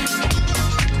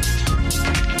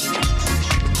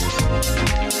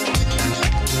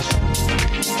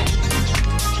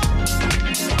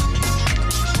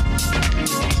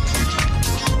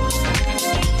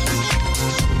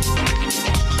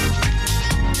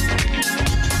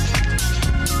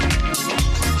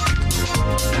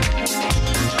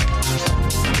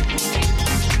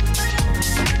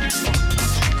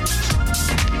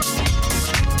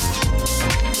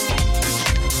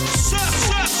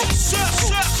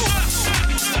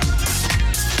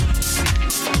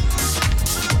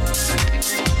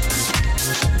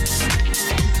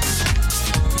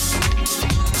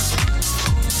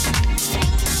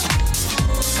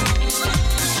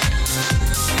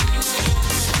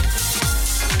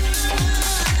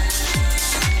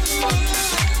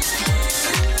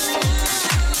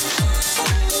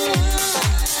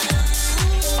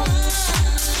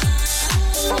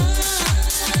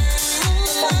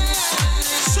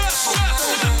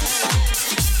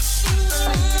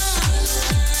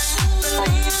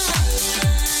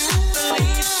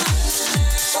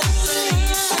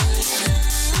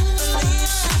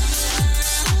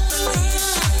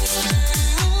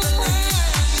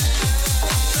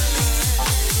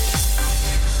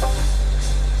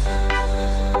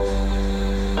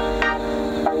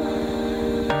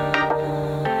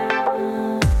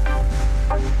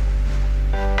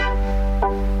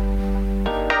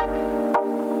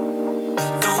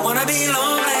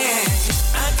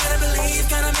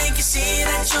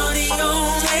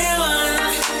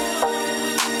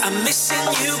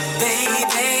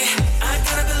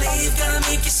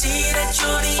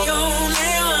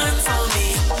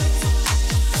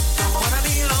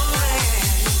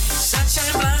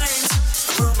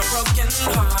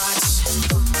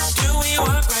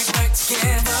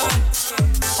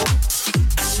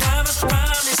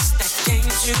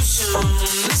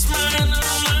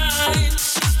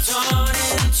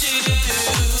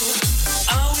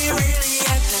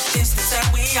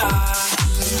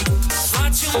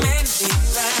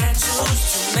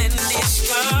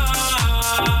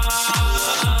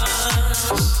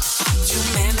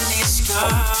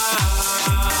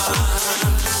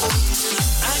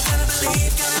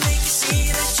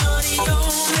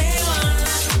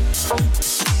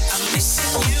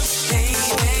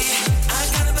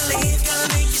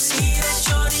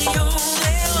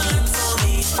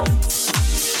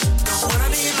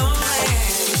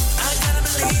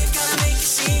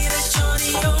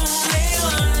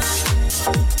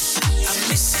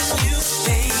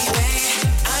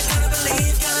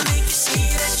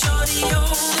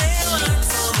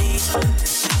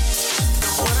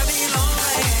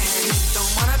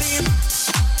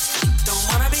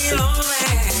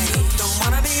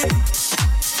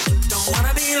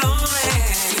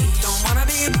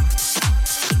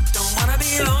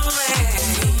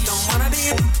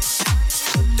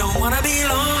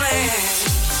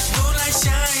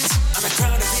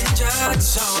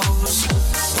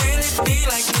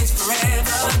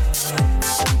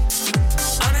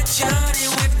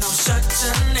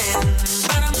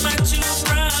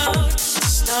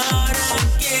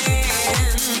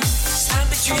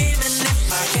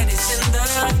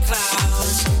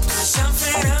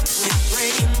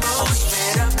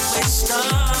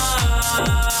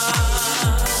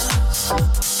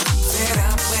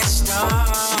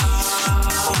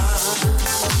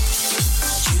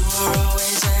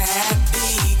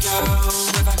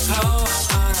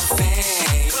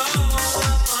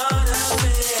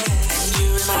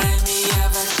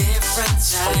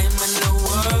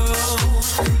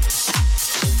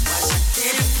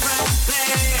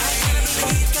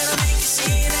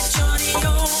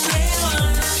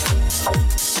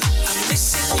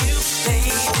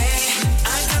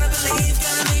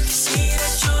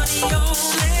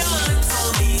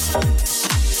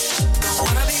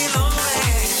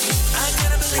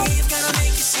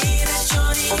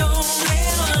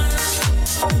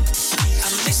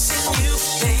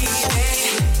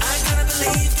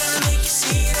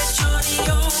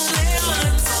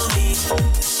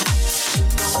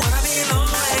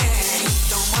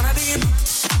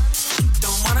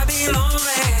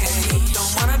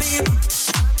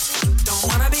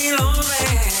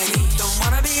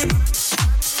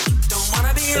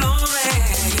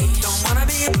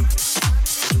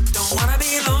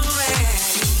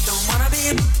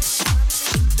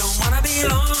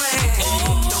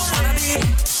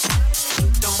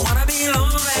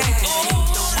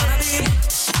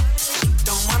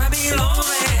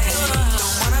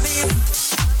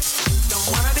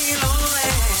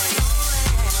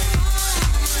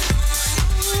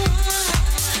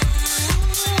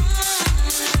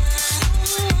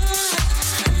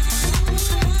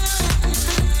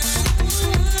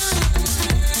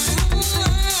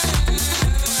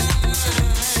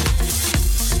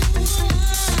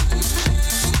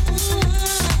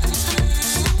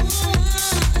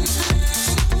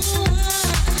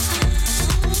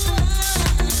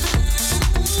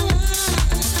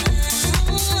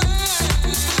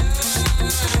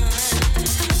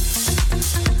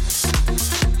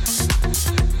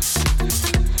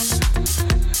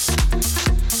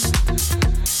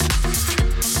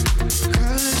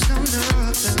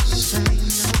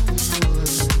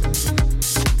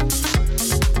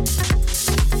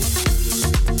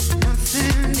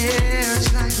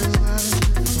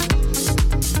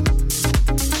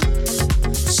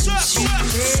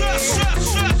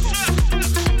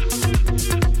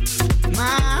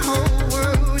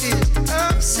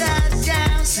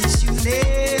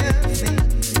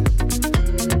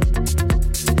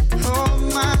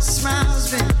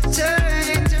 smiles been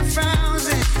turned to frowns,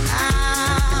 and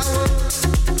I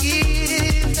would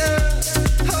give the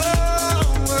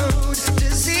whole world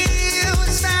to see you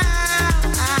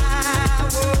smile. I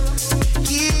would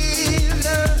give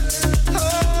the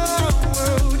whole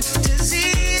world to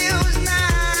see you smile.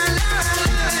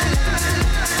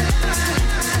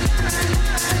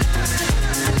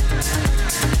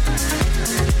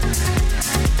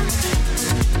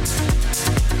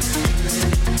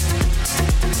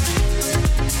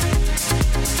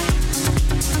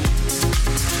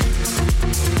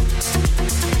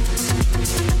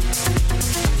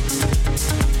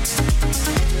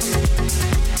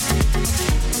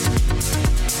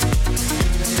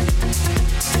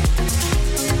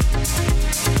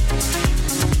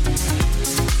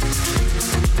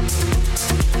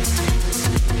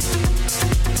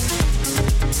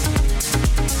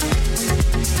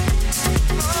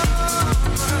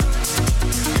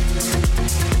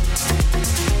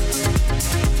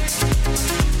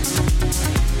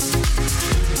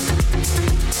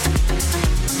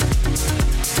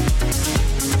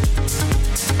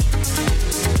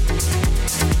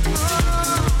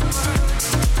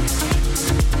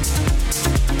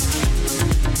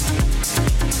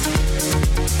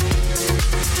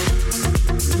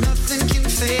 Nothing can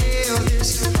fail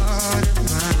this heart of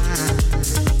mine.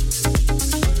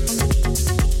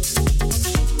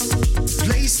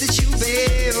 Place that you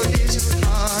build is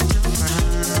hard to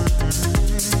find.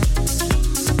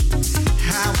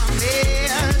 How I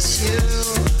miss you.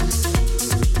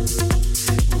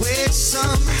 Wish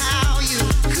somehow you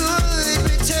could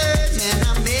return, and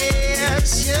I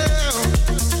miss you.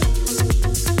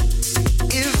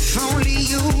 If only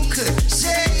you could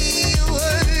say a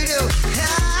word, oh,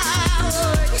 I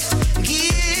would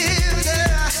give the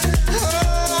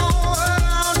whole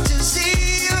world to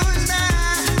see you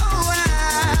smile. Oh,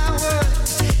 I would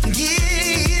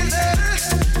give the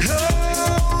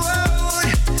whole world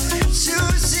to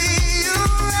see you.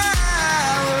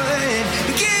 I would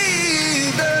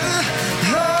give the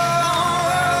whole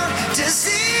world to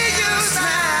see you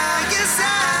smile. Yes,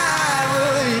 I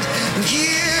would give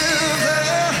the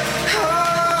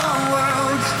whole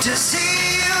world to see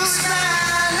you smile. I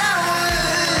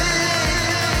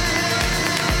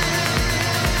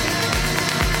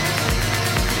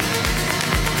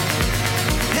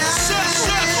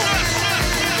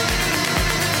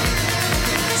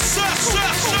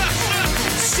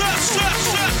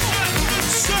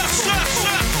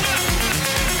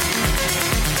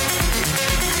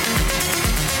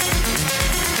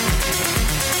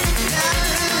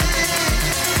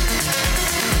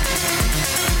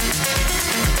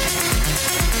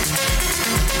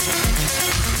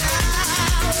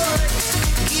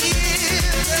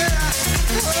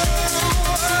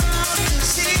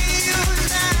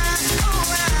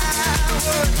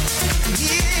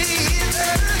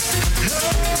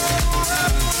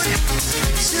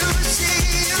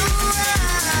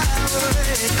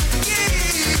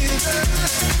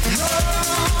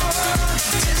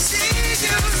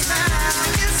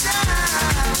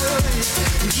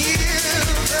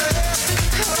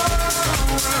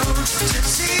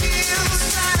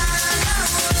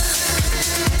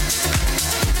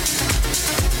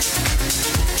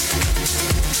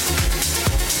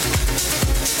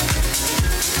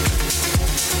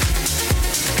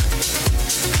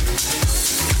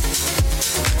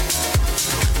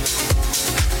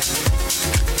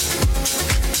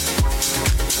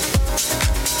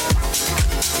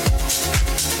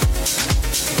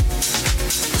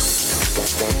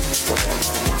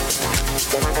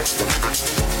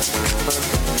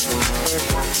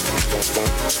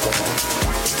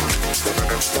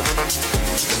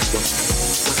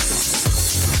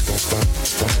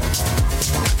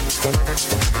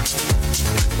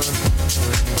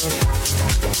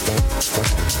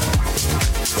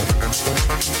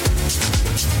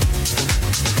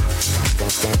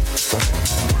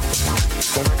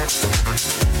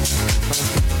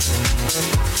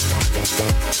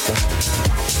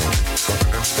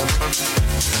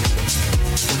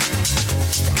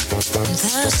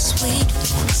The sweet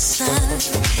sun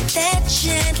that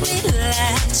gently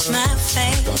lights my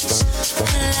face, a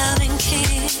loving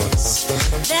kiss,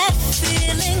 that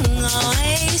feeling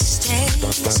always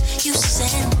stays. You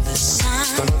send the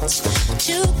signs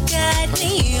to guide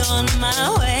me on my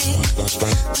way.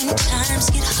 When times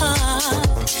get hard,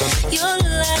 your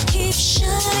light keeps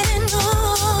shining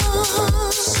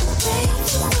on. So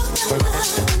grateful for the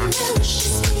love and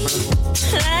nourishes me,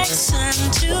 like sun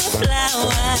to a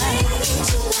flower.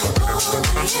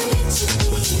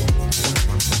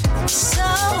 So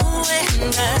when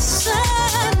the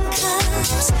sun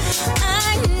comes, I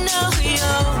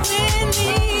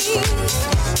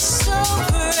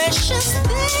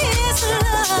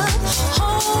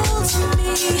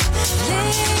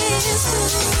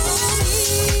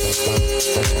Always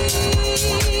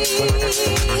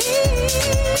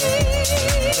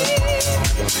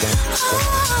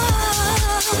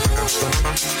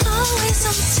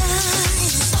on time,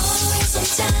 always on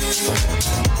time.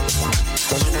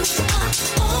 You are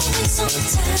always on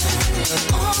time,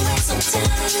 always on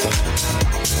time.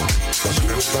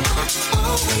 You are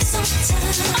always on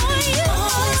time, always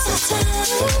on time.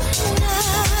 You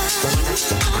are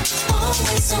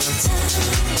always on time,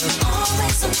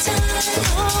 always on time.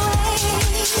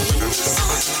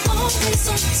 Always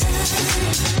on time.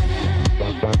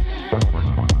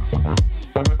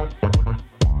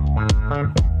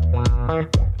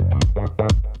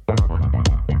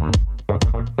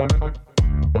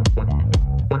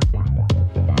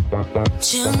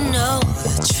 To know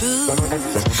the truth,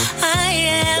 I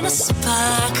am a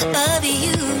spark of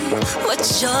you. What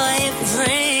joy it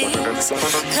brings,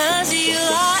 'cause you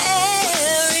are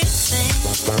everything.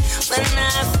 When I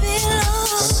feel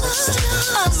lost,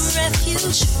 a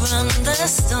refuge from the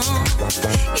storm.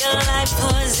 Your light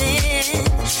pours in,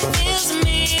 fills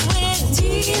me with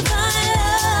divine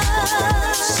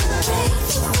love.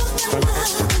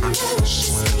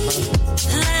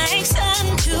 Like sun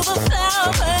to a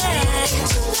flower.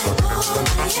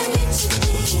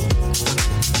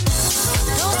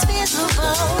 Those fears will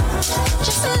go,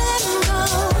 just let them go.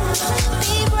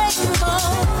 Be brave and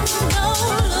bold, no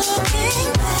looking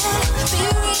back. Be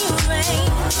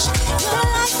rearranged, your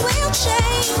life will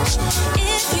change.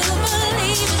 If you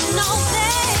believe and know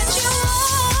that you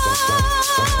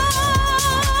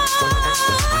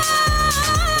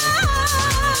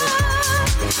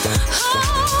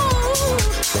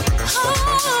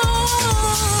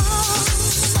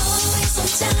always on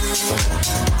time.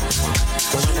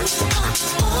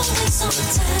 Always on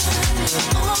time,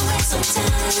 always on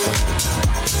time.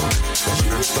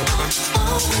 You are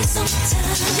always on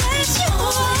time. Yes, you are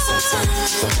always on time.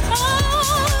 Oh,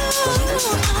 you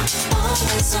are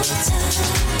always on time,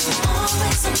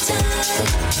 always on time.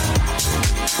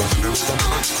 You are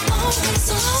always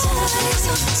on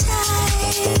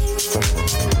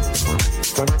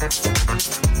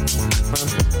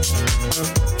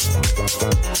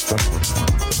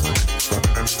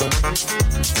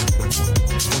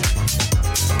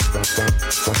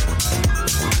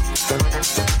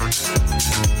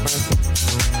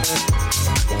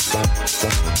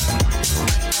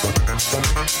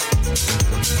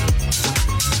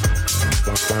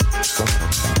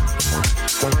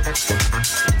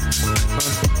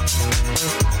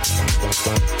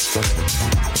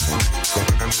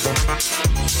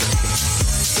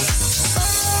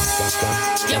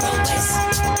You're always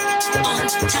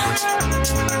on time.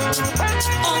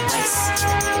 Always.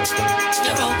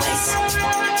 You're always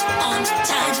on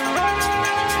time.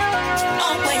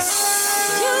 Always.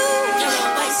 You're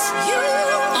always on time. You're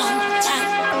always. You're always on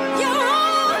time. Always.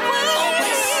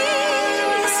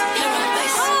 You're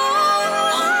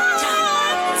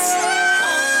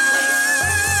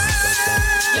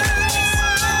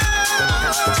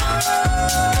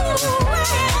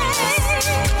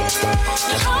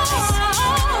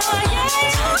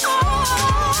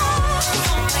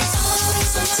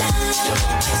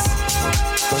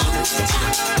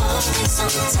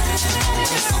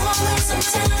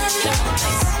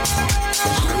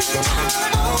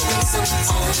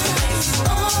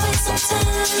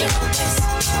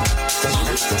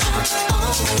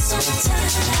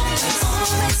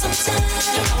always on time.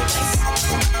 You're always.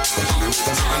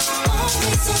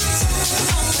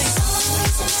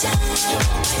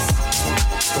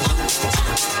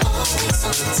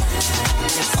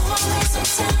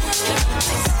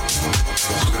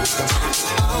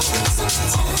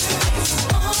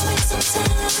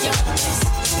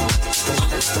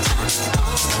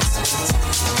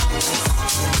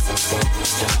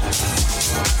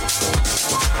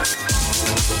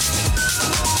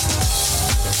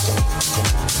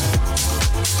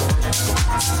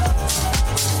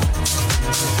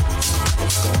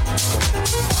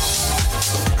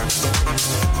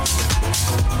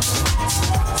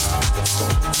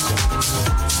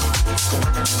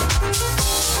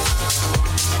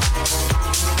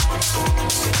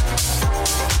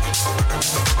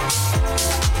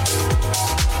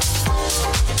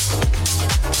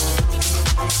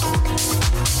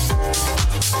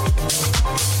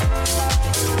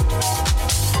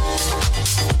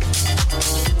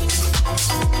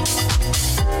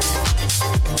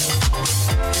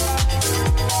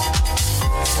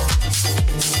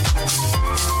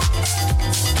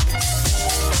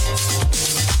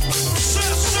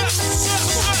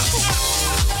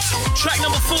 Track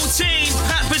number 14,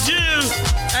 Pat Bedeau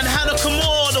and Hannah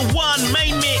Khemoh, the one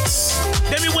main mix.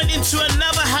 Then we went into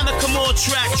another Hannah Khemoh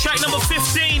track. Track number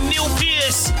 15, Neil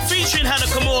Pierce featuring Hannah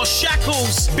Khemoh,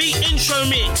 Shackles, beat intro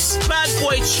mix. Bad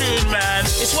boy tune, man.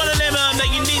 It's one of them that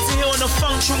you need to hear on the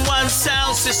Function One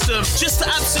sound system just to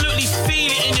absolutely feel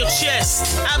it in your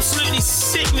chest. Absolutely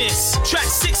sickness. Track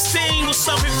 16 was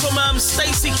something from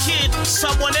Stacy Kid,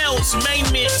 Someone Else, main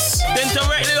mix. Then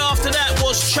directly after that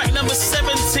was track number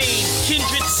 17,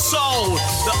 Kindred Soul,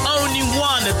 the only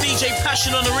one, the DJ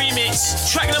Passion on the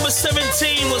remix. Track number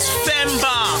 17 was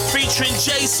THEMBA featuring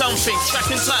J Something,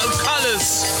 track entitled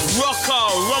Colors.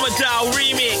 Rocco, Rodamaal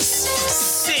remix.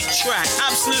 Sick track,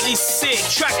 absolutely sick.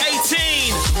 Track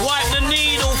 18, Wipe the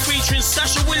Needle featuring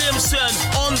Sasha Williamson,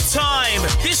 On Time.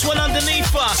 This one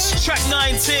underneath us, track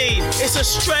 19. It's a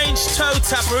strange toe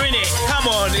tapper, innit? Come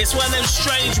on, it's one of them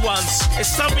strange ones.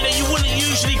 It's something that you wouldn't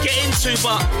usually get into,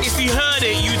 but if you heard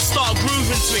it, you'd start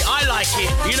grooving to it. I like it.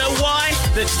 You know why?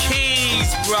 The keys,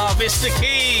 bruv, it's the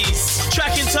keys.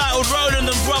 Track entitled Roland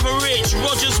and Brother Rich,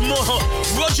 Roger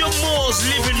Moore's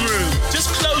Living Room. Just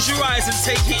close your eyes and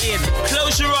take it in.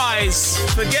 Close your eyes.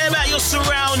 Forget about your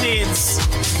surroundings.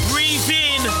 Breathe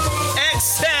in,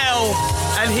 exhale,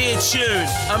 and hear tune.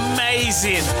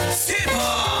 Amazing.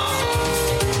 Tippa!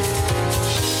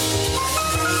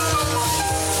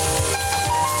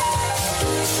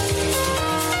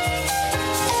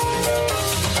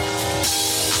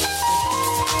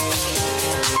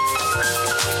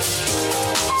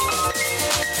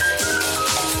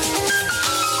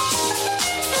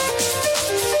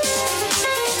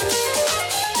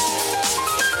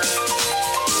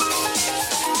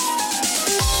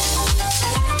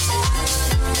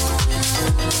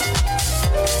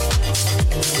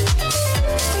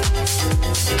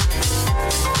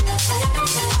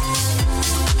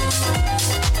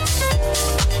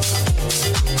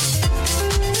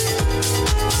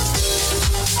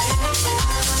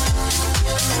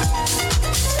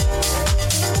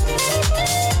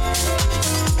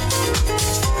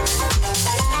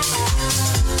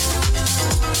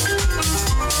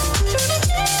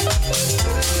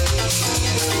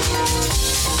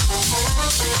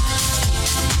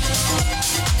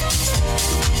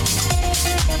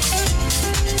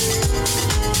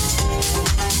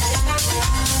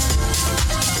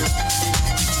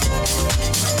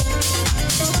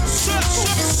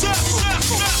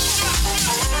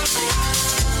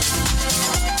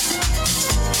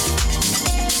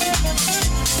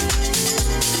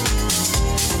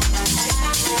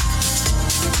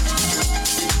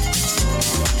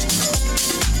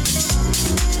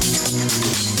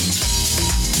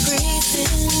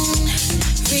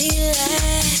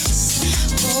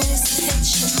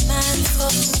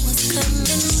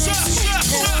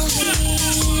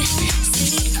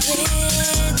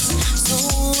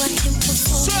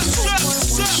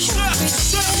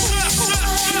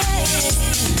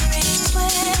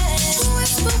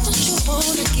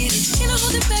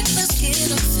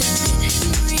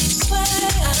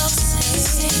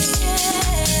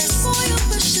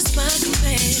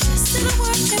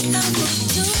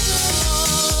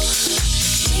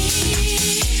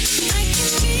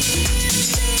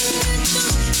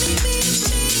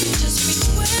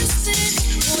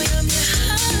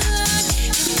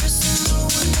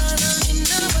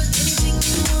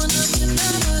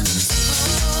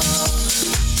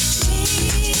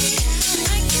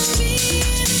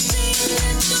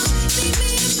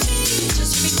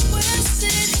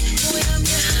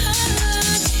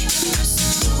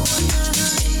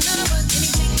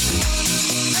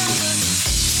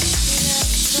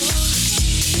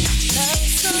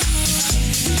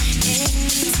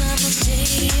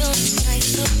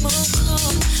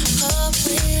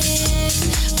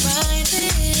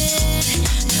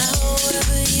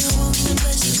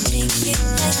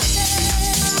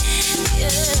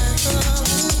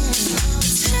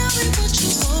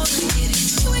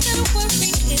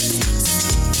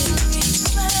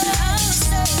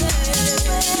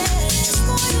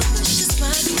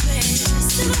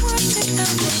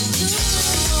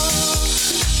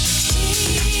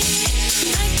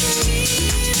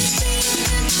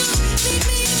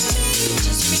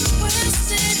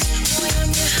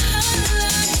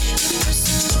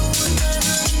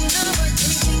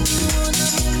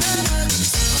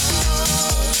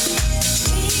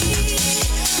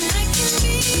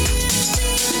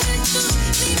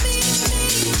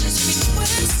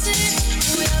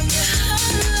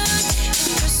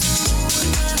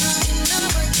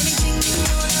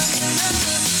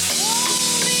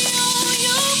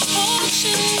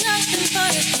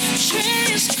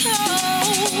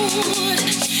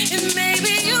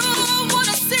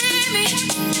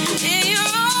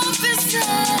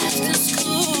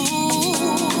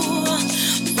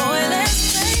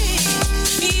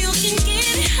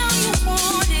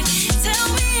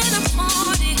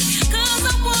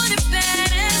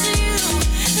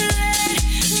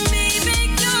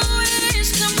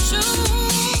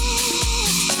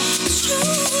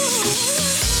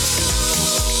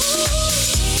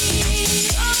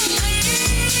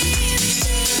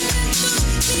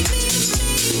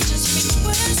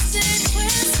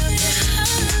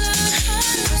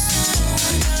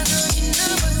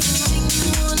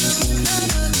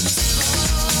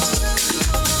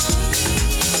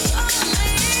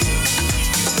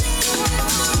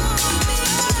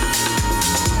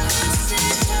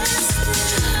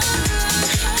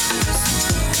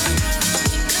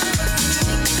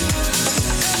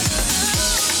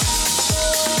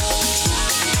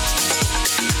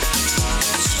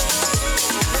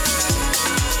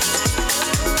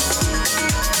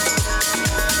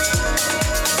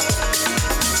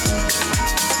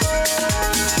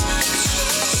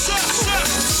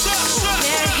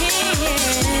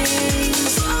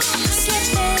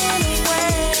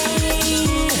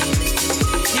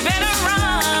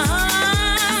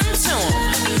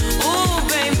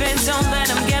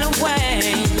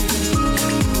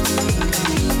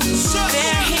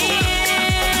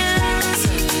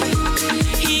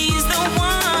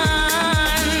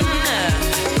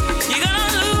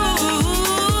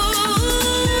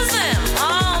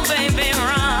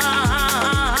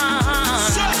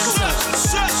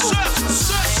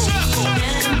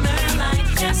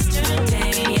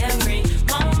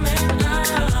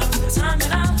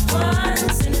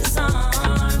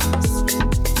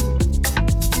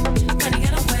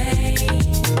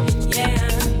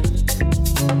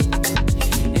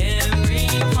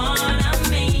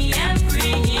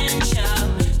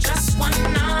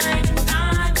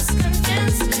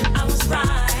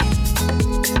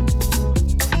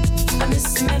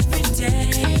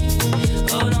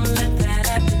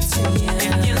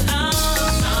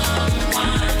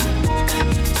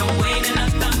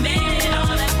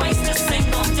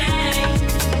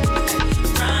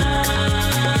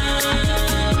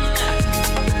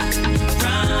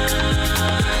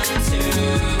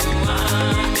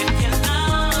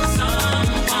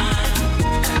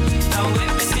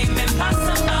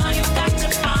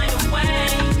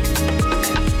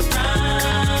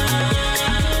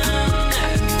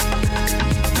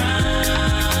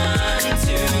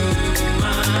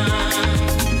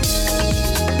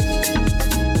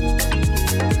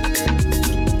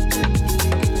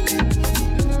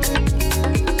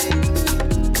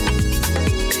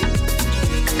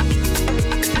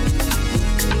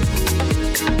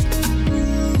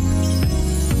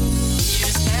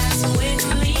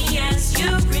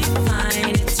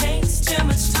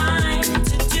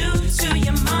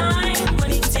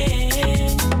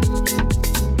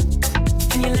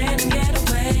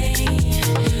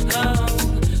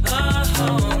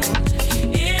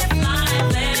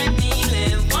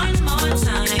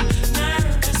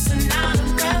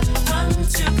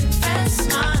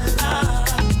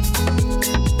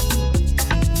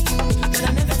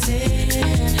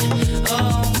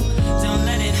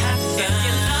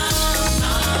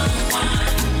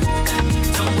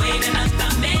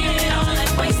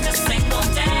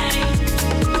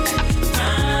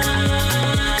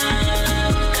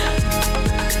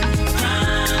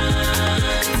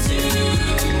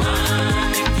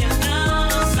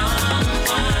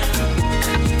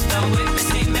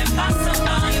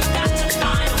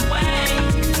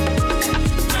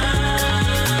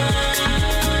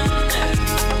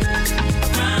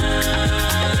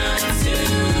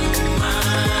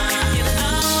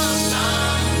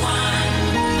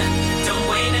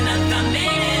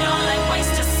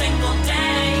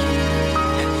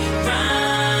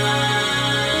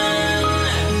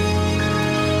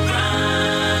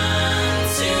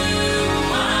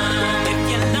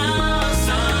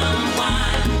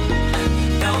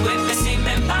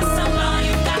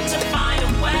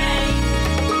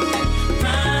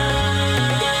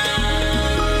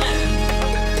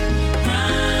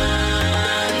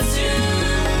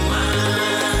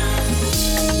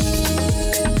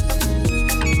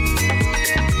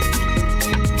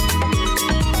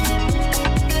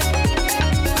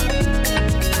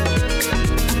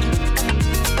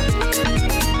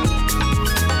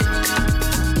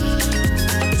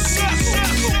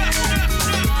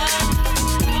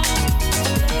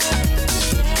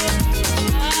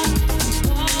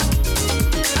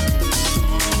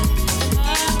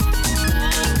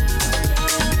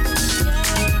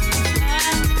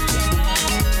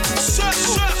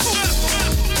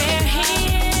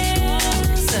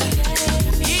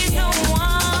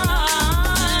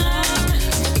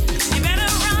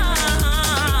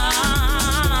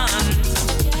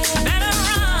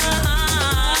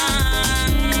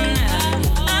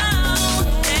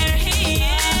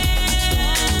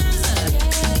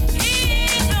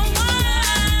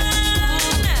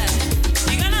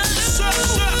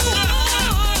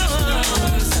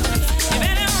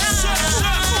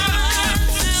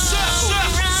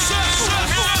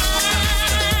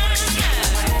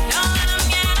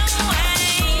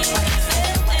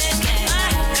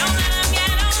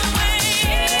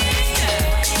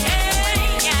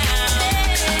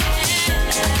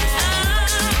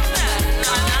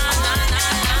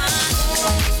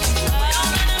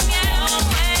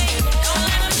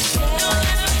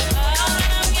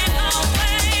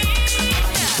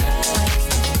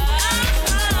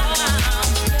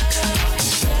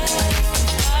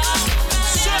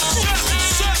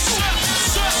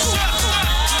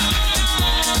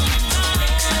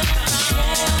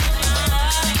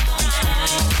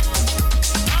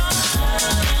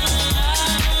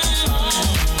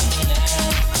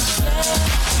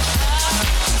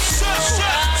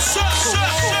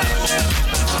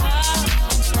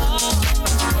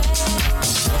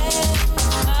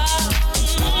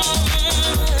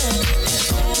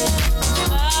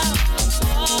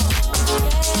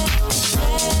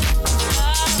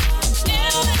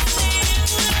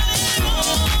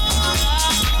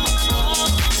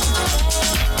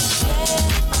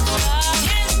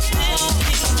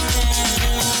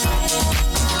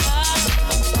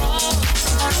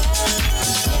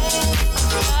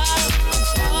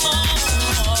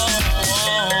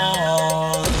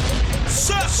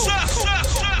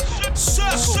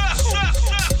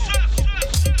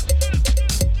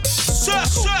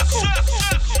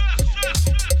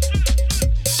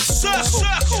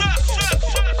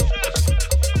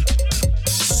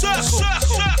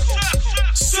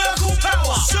 Circle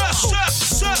power. Circle.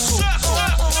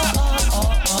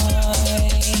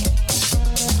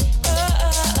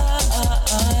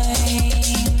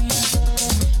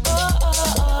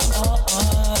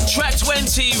 Track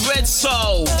 20, Red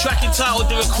Soul. Track entitled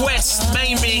The Request,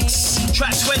 main mix.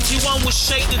 Track 21 was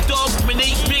Shake the Dog,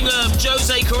 Monique Bingham,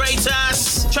 Jose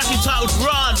Carretas. Track entitled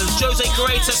Run, Jose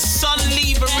Carretas, Sun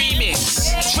Lever remix.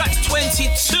 Track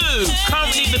 22,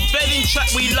 currently the bedding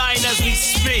track we line as we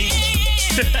speak.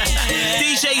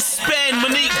 DJ Spen,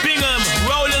 Monique Bingham,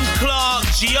 Roland Clark,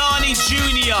 Gianni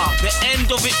Jr. The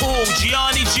end of it all,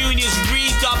 Gianni Jr.'s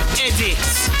redub edit.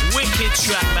 Wicked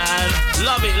track, man.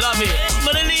 Love it, love it. I'm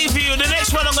gonna leave you, the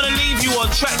next one I'm gonna leave you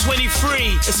on, track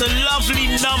 23. It's a lovely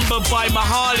number by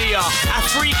Mahalia,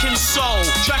 Afrik-N-Soul.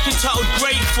 Track entitled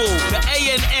Grateful, the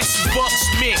ANS Box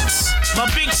Mix. My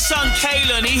big son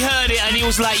Kalen, he heard it and he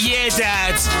was like, yeah,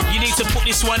 Dad, you need to put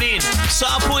this one in. So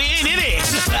I put it in, innit?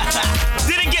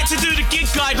 Didn't get to do the gig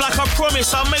guide like I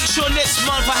promised. I'll make sure next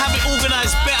month I have it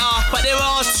organised better. But there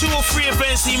are 2 or 3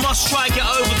 events that you must try and get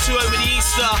over to over the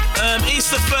Easter.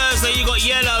 Easter Thursday, you got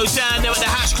Yellow down there at the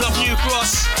Hatch Club New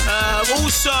Cross.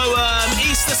 Also,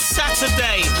 Easter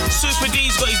Saturday, Super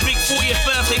D's got his big 40th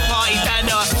birthday party down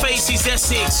there at Faces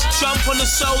Essex. Jump on the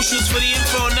socials for the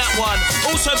info on that one.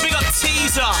 Also, big up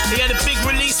Teaser. He had a big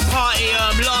release party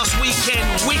last weekend.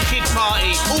 Wicked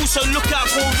party. Also, look out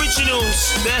for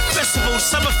Originals, their festival,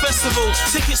 summer festival.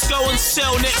 Tickets go on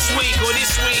sale next week or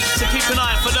this week, so keep an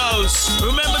eye out for those.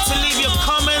 Remember to leave your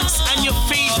comments and your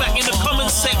feedback in the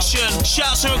comments section.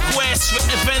 Shouts and requests for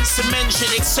events to mention,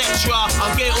 etc.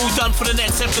 I'll get it all done for the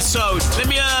next episode. Let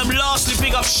me lastly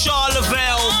big up Char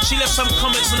Lavelle. She left some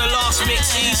comments on the last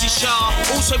mix. Easy Char.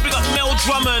 Also big up Mel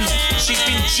Drummond. She's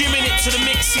been gymming it to the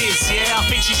mixes. Yeah, I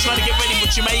think she's trying to get ready for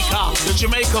Jamaica. The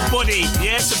Jamaica body.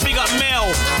 Yeah, so big up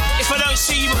Mel. If I don't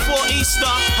see you before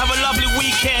Easter, have a lovely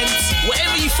weekend.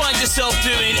 Whatever you find yourself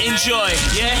doing, enjoy.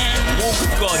 Yeah? Walk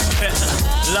with God.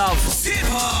 Love.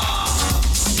 Tippa.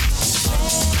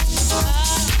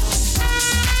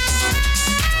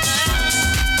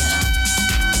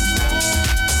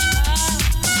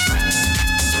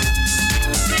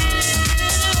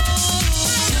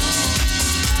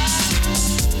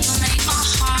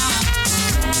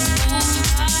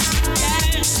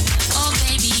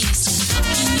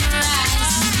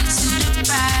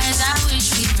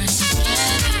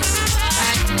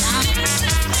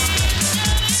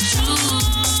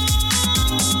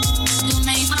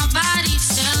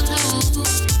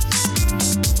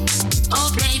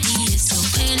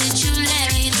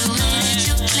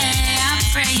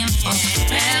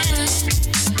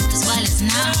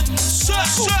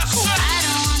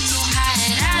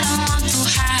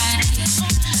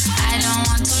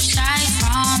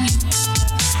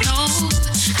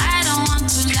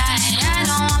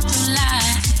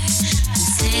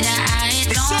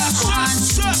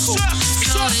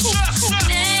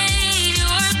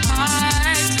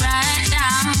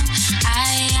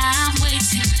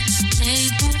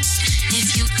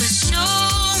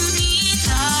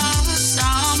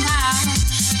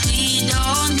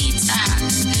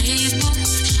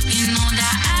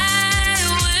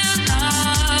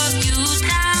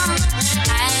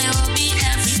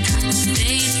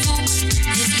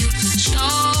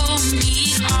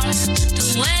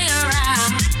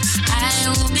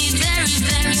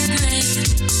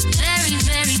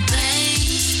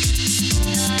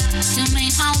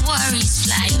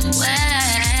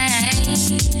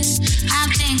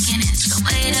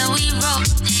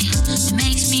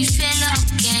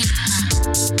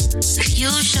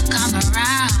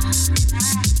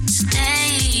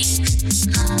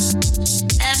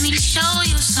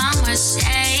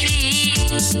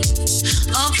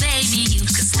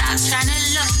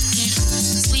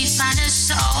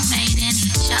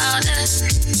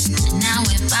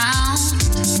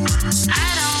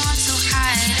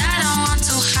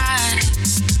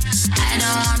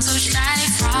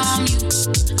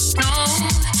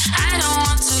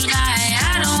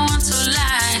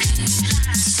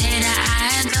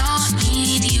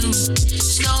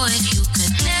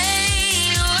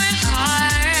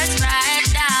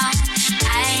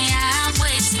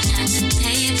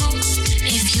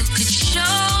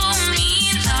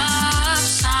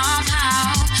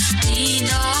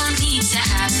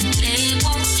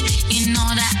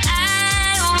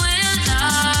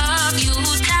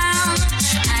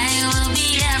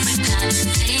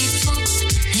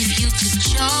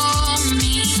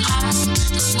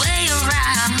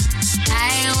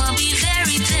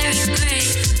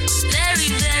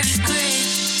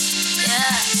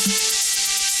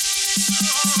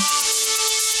 Very,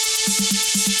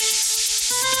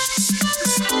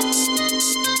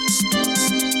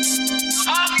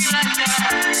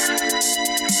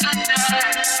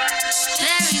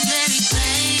 very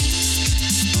brave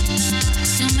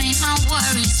to make my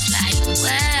worries fly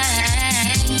away.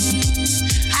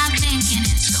 I'm thinking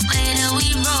it's the way that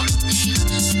we rotate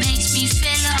makes me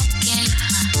feel okay.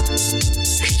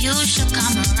 So you should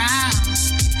come around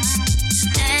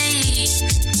today.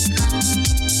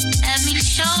 Let me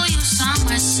show you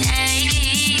somewhere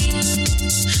safe.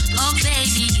 Oh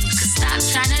baby, you can stop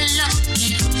trying to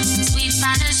locate, 'cause we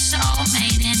found a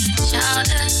soulmate in each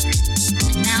other,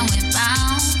 and now we're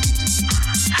bound.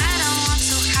 I don't want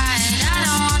to hide, I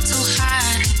don't want to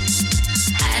hide,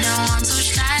 I don't want to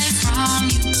shy from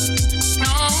you.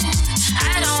 No,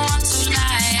 I don't want to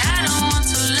lie, I don't want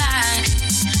to lie.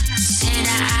 Say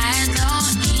that I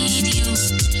don't need you.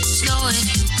 So if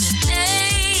you could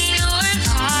lay your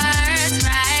cards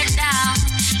right down,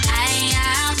 I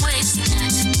am waiting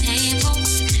at the table.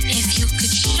 If you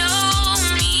could show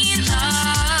me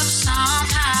love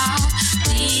somehow,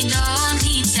 we don't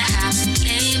need to have a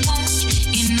label.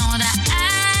 You know that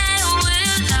I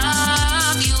will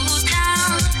love you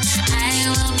down. I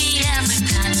will be every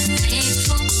kind of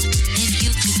faithful. If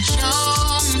you could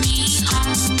show me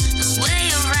all the way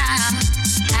around,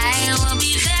 I will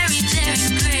be very, very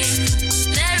great.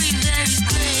 Very, very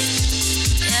great.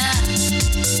 Yeah.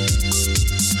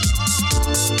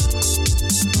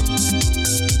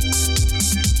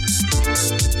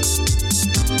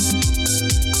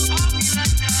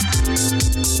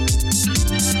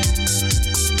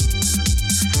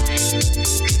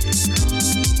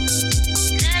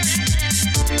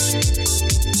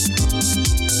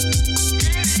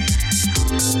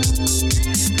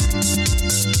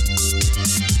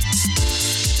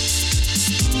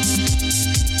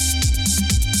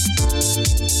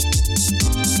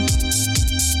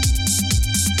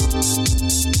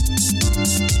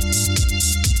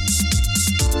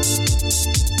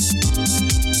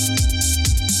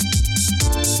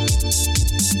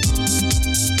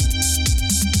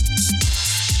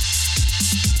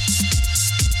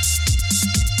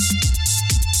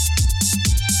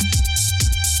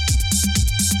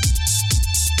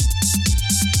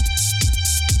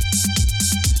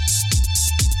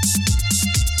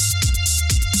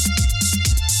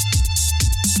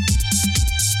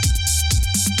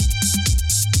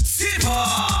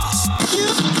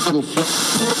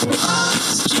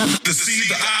 The C,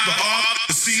 the I, the R,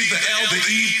 the C, the L, the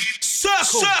E.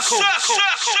 Circle.